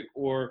traffic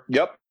or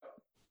Yep.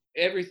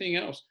 everything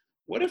else.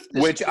 What if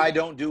Which I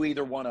don't do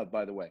either one of,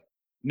 by the way.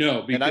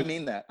 No, And I because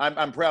mean that.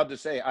 I'm proud to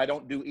say I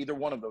don't do either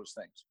one of those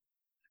things.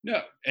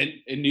 no, and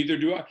neither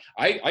do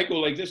I. I go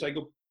like this. I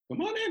go,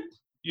 come on in.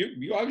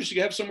 You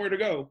obviously have somewhere to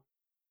go.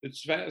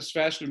 It's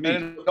faster than me.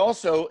 And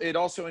it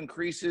also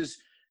increases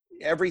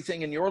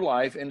everything in your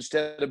life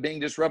instead of being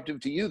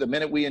disruptive to you. The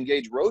minute we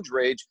engage road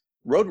rage,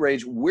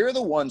 we're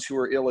the ones who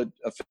are ill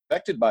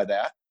affected by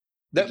that.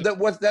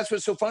 That's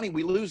what's so funny.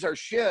 We lose our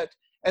shit,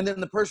 and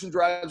then the person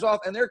drives off,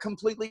 and they're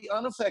completely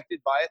unaffected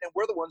by it, and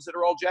we're the ones that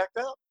are all jacked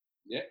up.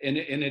 Yeah, and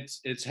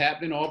it's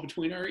happening all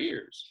between our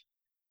ears.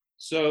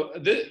 So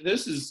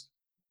this is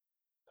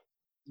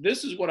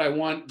what I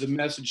want the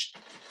message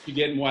to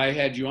get, and why I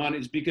had you on,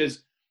 is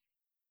because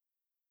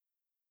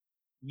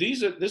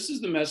this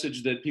is the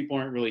message that people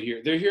aren't really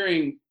hearing. They're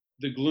hearing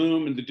the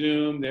gloom and the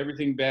doom, the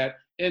everything bad,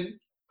 and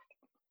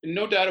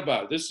no doubt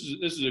about it. This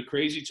is a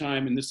crazy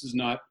time, and this is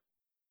not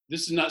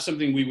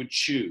something we would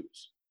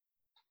choose.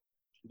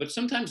 But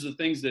sometimes the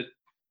things that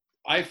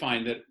I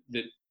find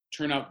that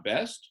turn out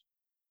best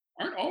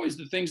aren't always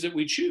the things that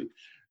we choose.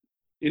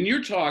 In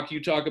your talk,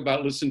 you talk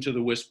about listen to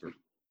the whisper.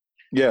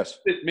 Yes.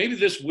 Maybe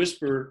this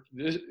whisper,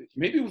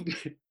 maybe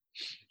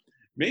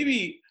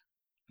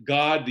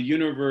God, the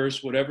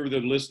universe, whatever the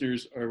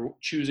listeners are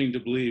choosing to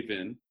believe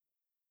in,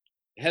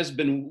 has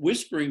been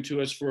whispering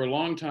to us for a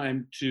long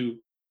time to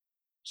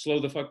slow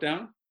the fuck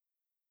down.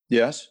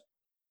 Yes.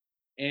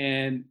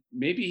 And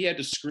maybe he had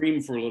to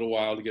scream for a little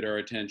while to get our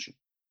attention.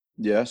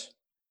 Yes.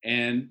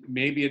 And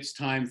maybe it's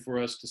time for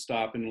us to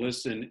stop and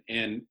listen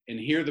and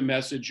hear the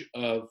message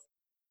of,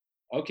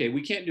 okay,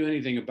 we can't do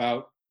anything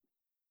about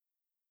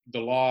the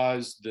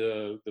laws,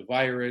 the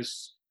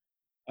virus,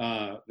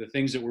 the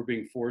things that we're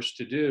being forced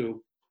to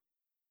do.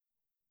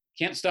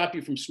 Can't stop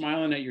you from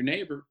smiling at your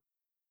neighbor.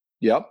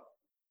 Yep.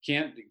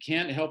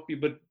 Can't help you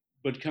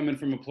but coming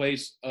from a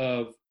place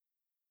of,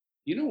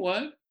 you know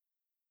what?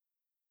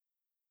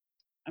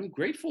 I'm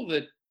grateful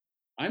that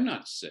I'm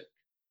not sick.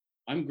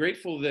 I'm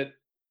grateful that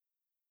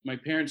my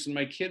parents and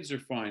my kids are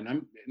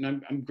fine.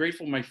 I'm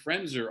grateful my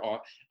friends are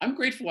off. I'm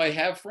grateful I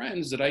have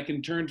friends that I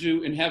can turn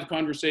to and have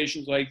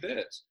conversations like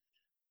this.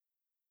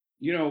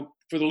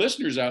 For the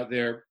listeners out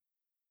there,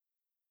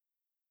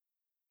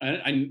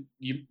 and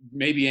you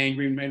may be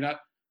angry, may not.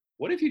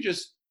 What if you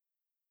just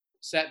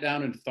sat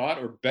down and thought,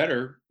 or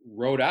better,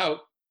 wrote out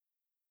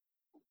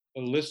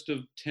a list of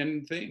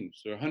 10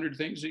 things or 100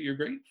 things that you're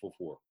grateful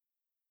for?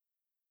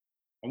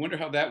 I wonder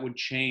how that would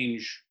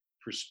change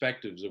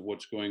perspectives of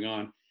what's going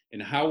on,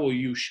 and how will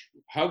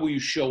you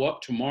show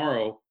up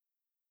tomorrow,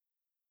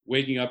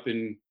 waking up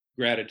in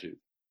gratitude?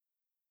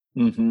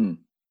 Mm-hmm.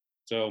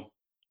 So,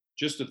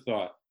 just a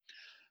thought,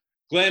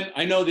 Glenn.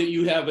 I know that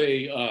you have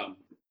a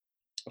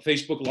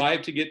Facebook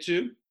Live to get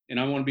to, and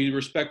I want to be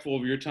respectful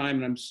of your time,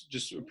 and I'm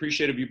just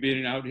appreciative of you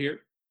being out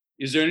here.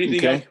 Is there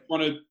anything else you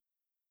want to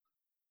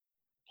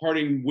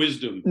parting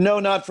wisdom? No,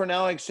 not for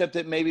now, except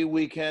that maybe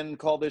we can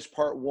call this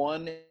part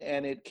one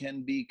and it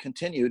can be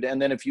continued. And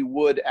then if you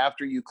would,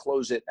 after you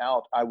close it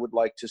out, I would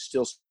like to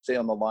still stay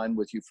on the line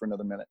with you for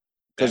another minute,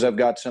 because I've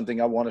got something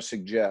I want to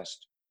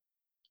suggest.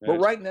 But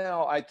right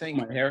now, I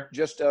think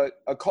just a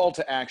call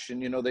to action.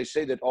 They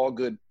say that all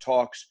good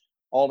talks,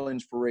 all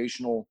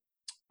inspirational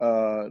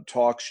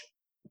talks,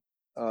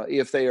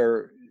 if they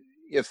are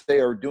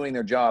doing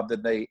their job,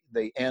 that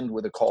they end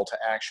with a call to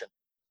action.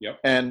 Yep.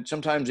 And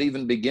sometimes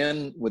even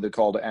begin with a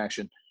call to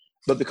action.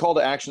 But the call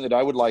to action that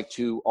I would like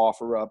to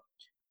offer up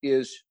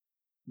is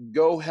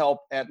go help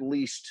at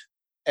least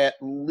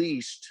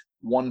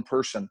one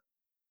person,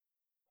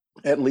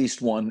 at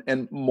least one.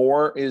 And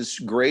more is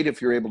great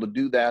if you're able to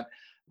do that,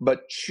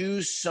 but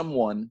choose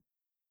someone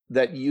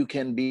that you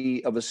can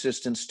be of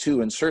assistance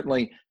to. And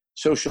certainly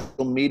social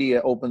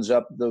media opens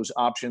up those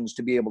options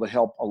to be able to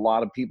help a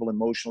lot of people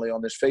emotionally.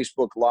 On this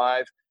Facebook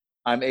Live,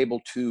 I'm able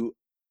to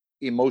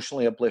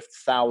emotionally uplift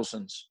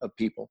thousands of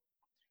people,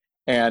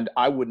 and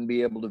I wouldn't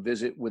be able to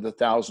visit with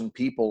 1,000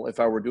 people if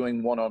I were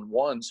doing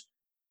one-on-ones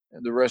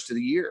the rest of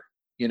the year.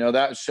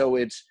 So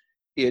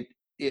it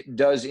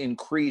does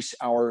increase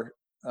our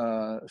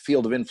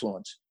field of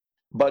influence.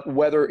 But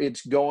whether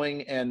it's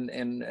going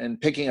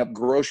and picking up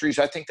groceries,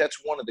 I think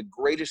that's one of the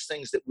greatest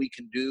things that we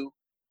can do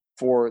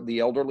for the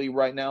elderly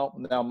right now.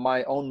 Now,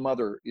 my own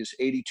mother is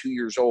 82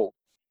 years old,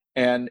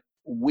 and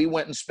we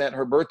went and spent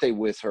her birthday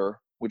with her,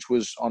 which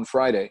was on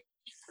Friday.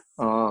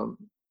 On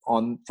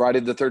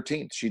Friday the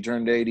 13th, she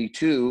turned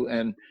 82,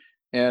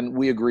 and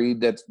we agreed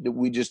that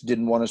we just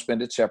didn't want to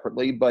spend it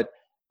separately. But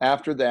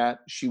after that,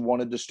 she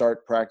wanted to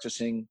start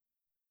practicing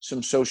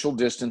some social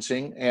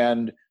distancing,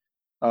 and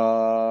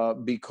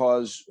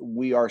because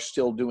we are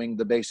still doing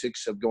the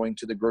basics of going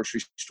to the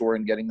grocery store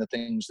and getting the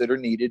things that are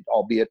needed,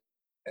 albeit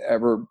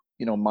ever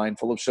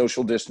mindful of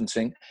social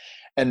distancing,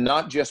 and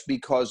not just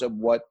because of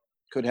what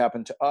could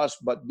happen to us,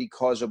 but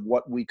because of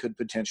what we could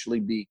potentially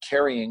be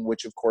carrying,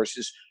 which of course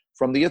is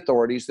from the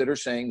authorities that are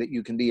saying that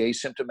you can be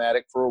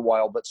asymptomatic for a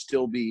while but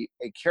still be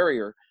a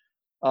carrier.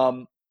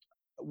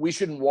 we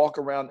shouldn't walk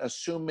around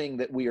assuming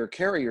that we are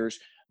carriers,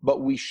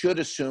 but we should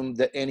assume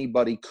that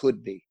anybody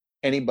could be.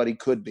 Anybody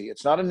could be.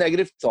 It's not a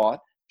negative thought,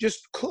 just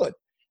could.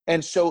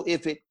 And so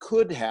if it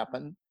could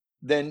happen,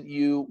 then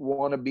you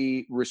want to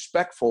be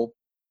respectful.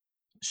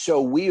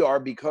 So we are,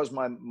 because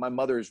my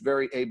mother is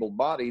very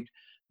able-bodied,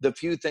 the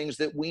few things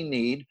that we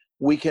need,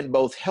 we can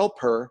both help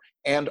her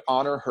and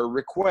honor her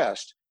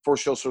request for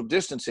social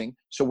distancing.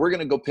 So we're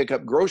going to go pick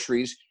up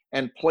groceries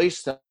and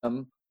place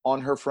them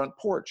on her front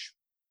porch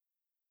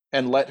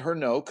and let her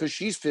know, because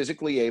she's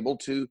physically able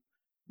to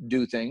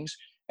do things.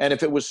 And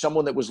if it was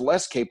someone that was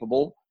less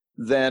capable,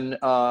 then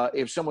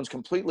if someone's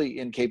completely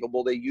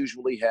incapable, they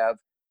usually have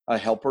a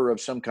helper of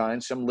some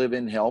kind, some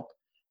live-in help.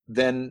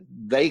 Then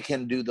they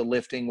can do the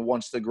lifting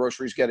once the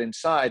groceries get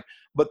inside.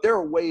 But there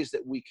are ways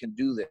that we can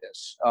do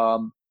this.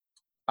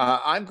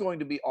 I'm going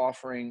to be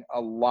offering a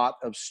lot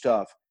of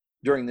stuff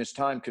during this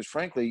time, because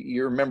frankly,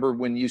 you remember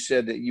when you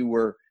said that you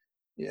were,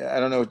 I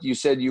don't know, you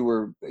said you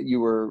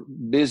were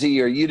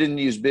busy, or you didn't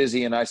use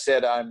busy, and I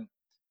said I'm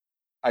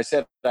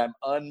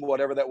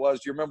whatever that was.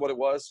 Do you remember what it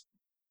was?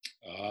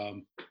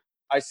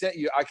 I sent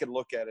you. I could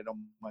look at it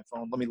on my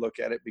phone. Let me look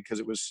at it, because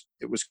it was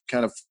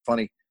kind of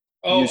funny.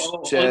 You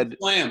said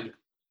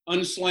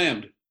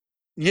unslammed.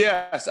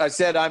 Yes, I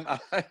said I'm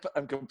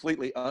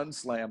completely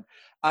unslammed.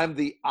 I'm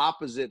the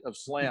opposite of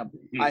slam.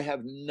 I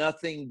have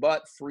nothing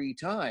but free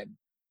time.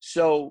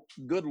 So,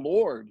 good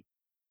Lord,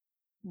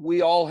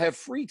 we all have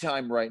free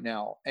time right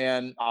now.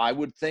 And I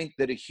would think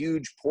that a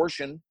huge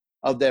portion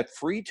of that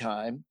free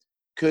time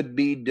could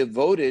be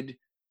devoted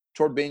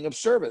toward being of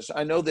service.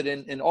 I know that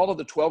in all of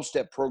the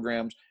 12-step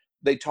programs,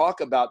 they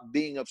talk about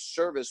being of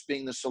service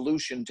being the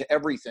solution to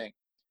everything.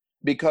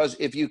 Because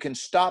if you can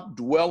stop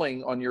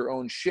dwelling on your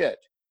own shit,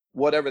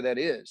 whatever that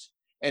is,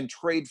 and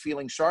trade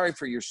feeling sorry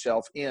for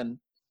yourself in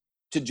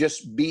to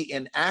just be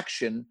in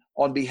action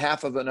on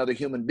behalf of another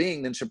human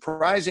being, then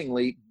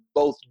surprisingly,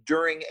 both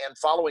during and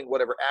following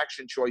whatever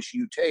action choice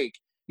you take,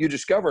 you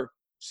discover,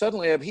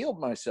 suddenly I've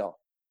healed myself,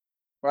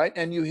 right?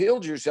 And you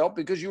healed yourself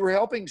because you were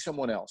helping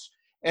someone else.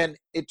 And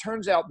it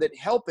turns out that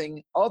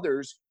helping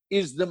others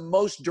is the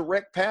most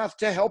direct path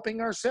to helping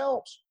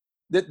ourselves.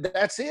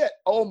 That's it.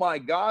 Oh my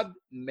God,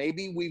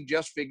 maybe we've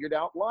just figured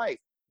out life.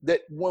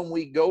 That when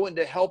we go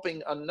into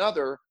helping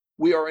another,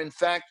 we are in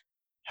fact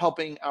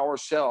helping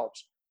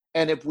ourselves.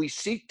 And if we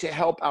seek to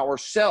help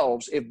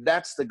ourselves, if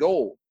that's the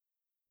goal,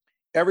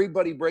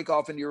 everybody break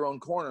off into your own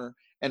corner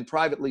and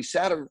privately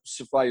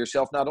satisfy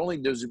yourself. Not only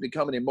does it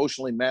become an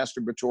emotionally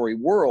masturbatory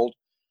world,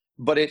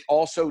 but it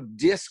also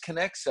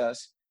disconnects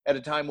us at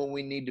a time when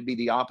we need to be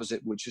the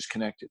opposite, which is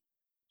connected.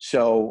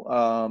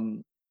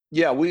 So,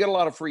 yeah, we got a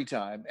lot of free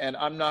time, and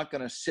I'm not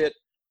going to sit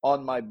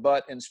on my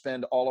butt and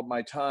spend all of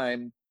my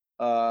time.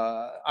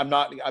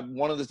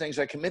 One of the things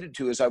I committed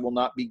to is I will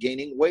not be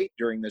gaining weight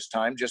during this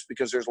time, just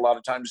because there's a lot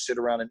of time to sit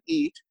around and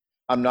eat.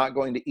 I'm not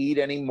going to eat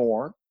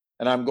anymore,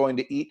 and I'm going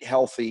to eat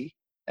healthy,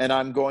 and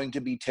I'm going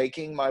to be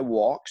taking my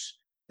walks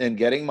and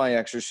getting my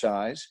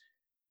exercise,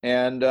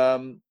 and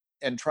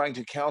trying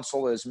to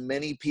counsel as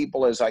many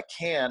people as I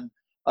can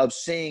of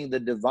seeing the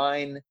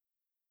divine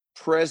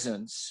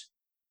presence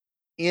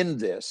in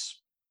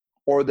this,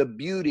 or the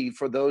beauty.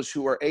 For those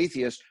who are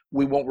atheists,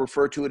 we won't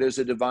refer to it as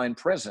a divine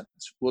presence.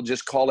 We'll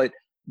just call it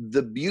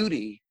the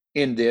beauty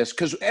in this,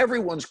 because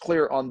everyone's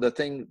clear on the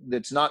thing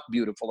that's not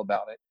beautiful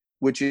about it,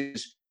 which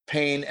is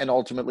pain and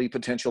ultimately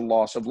potential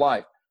loss of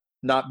life.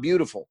 Not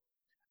beautiful.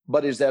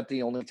 But is that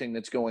the only thing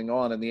that's going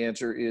on? And the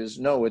answer is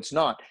no, it's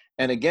not.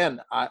 And again,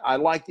 I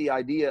like the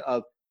idea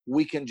of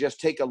we can just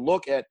take a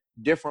look at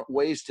different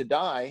ways to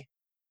die,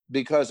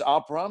 because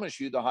I'll promise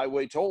you the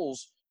highway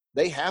tolls,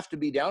 they have to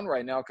be down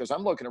right now, because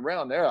I'm looking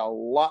around, there are a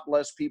lot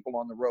less people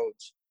on the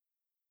roads,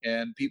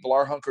 and people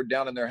are hunkered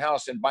down in their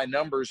house. And by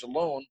numbers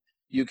alone,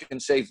 you can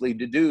safely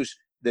deduce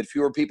that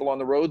fewer people on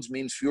the roads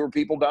means fewer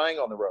people dying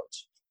on the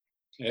roads.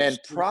 Yes. And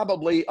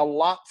probably a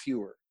lot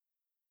fewer.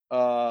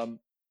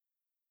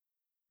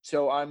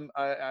 So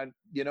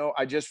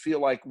I just feel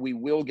like we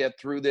will get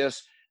through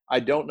this. I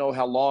don't know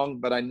how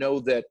long, but I know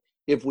that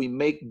if we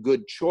make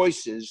good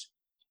choices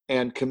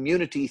and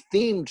community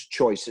themed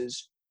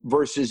choices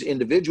versus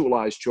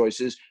individualized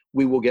choices,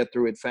 we will get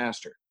through it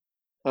faster.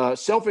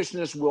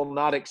 Selfishness will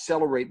not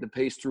accelerate the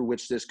pace through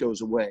which this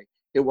goes away.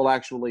 It will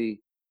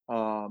actually,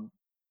 it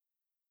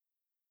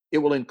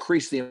will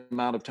increase the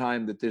amount of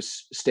time that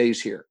this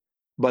stays here.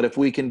 But if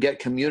we can get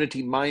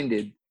community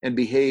minded and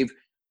behave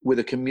with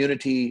a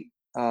community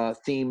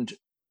themed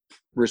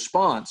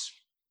response.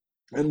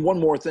 And one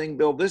more thing,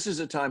 Bill, this is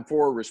a time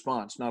for a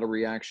response, not a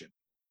reaction.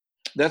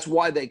 That's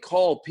why they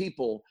call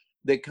people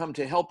that come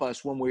to help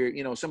us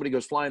when somebody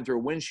goes flying through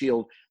a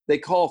windshield, they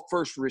call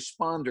first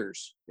responders.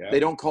 Yeah. They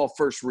don't call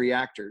first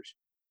reactors,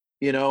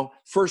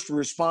 first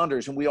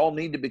responders. And we all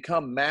need to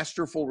become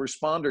masterful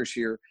responders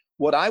here.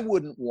 What I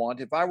wouldn't want,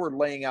 if I were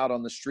laying out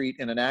on the street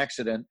in an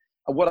accident,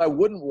 what I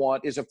wouldn't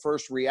want is a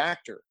first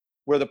reactor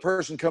where the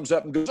person comes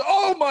up and goes,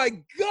 "Oh my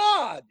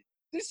God,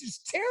 this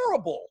is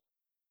terrible.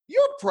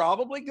 You're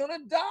probably going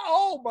to die.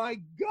 Oh my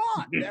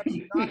God." That's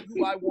not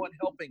who I want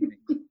helping me.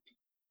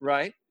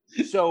 right?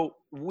 So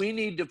we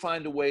need to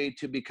find a way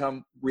to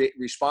become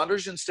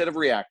responders instead of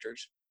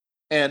reactors.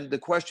 And the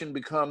question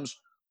becomes,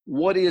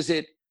 what is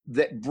it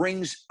that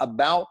brings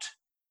about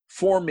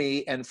for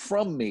me and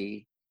from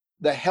me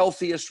the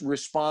healthiest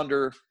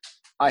responder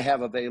I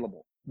have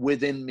available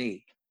within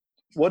me?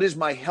 What is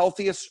my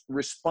healthiest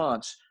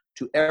response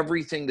to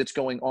everything that's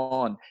going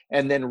on?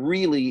 And then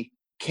really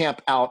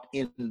camp out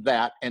in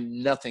that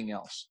and nothing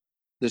else.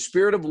 The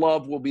spirit of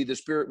love will be the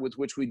spirit with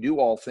which we do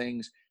all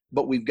things,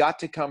 but we've got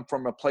to come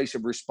from a place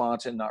of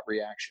response and not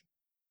reaction.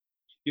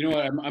 You know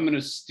what? I'm going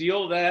to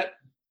steal that.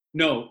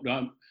 No,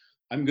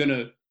 I'm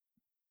going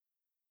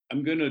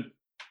to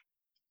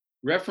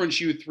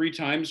reference you 3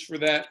 times for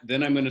that.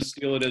 Then I'm going to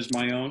steal it as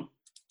my own.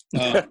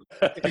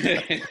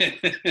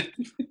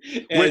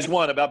 Which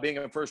one, about being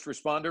a first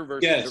responder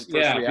versus a first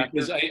reactor?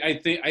 Because I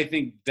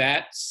think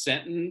that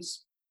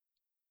sentence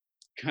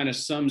kind of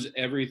sums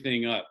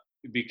everything up,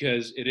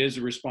 because it is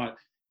a response.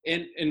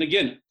 And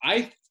again,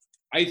 I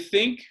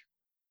think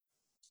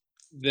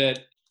that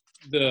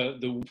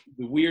the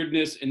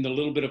weirdness and the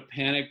little bit of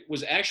panic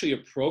was actually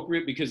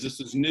appropriate, because this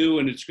is new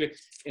and it's great.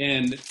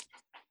 And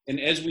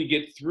as we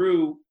get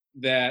through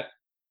that,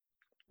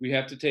 we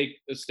have to take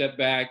a step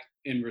back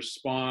and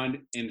respond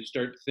and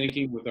start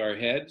thinking with our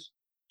heads,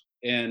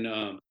 and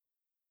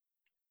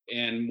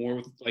more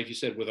with, like you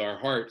said, with our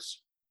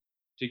hearts,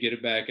 to get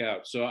it back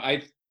out. So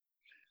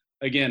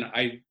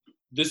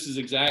this is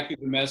exactly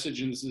the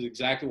message, and this is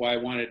exactly why I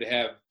wanted to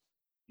have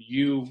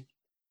your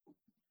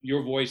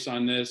voice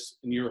on this,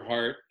 and your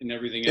heart and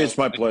everything else. It's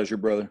my pleasure,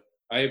 brother.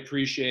 I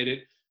appreciate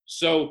it.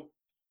 So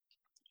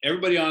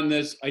everybody on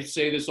this, I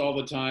say this all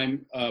the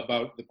time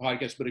about the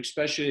podcast, but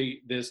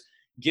especially this,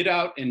 get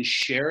out and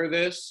share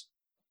this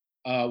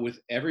with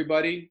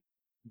everybody.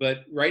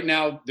 But right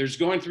now, there's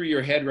going through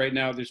your head right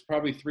now, there's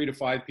probably 3 to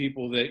 5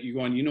 people that you're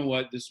going, you know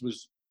what,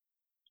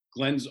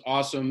 Glenn's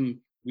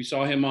awesome. We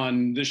saw him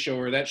on this show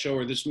or that show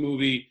or this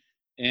movie,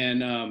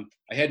 and I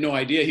had no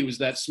idea he was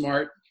that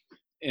smart.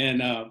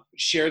 And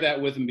share that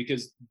with him,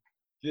 because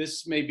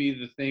this may be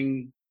the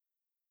thing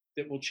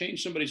that will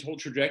change somebody's whole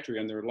trajectory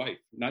on their life,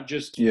 not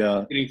just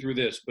getting through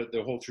this, but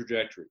their whole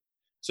trajectory.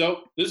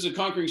 So this is a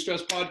Conquering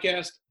Stress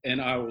podcast,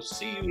 and I will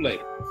see you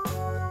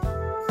later.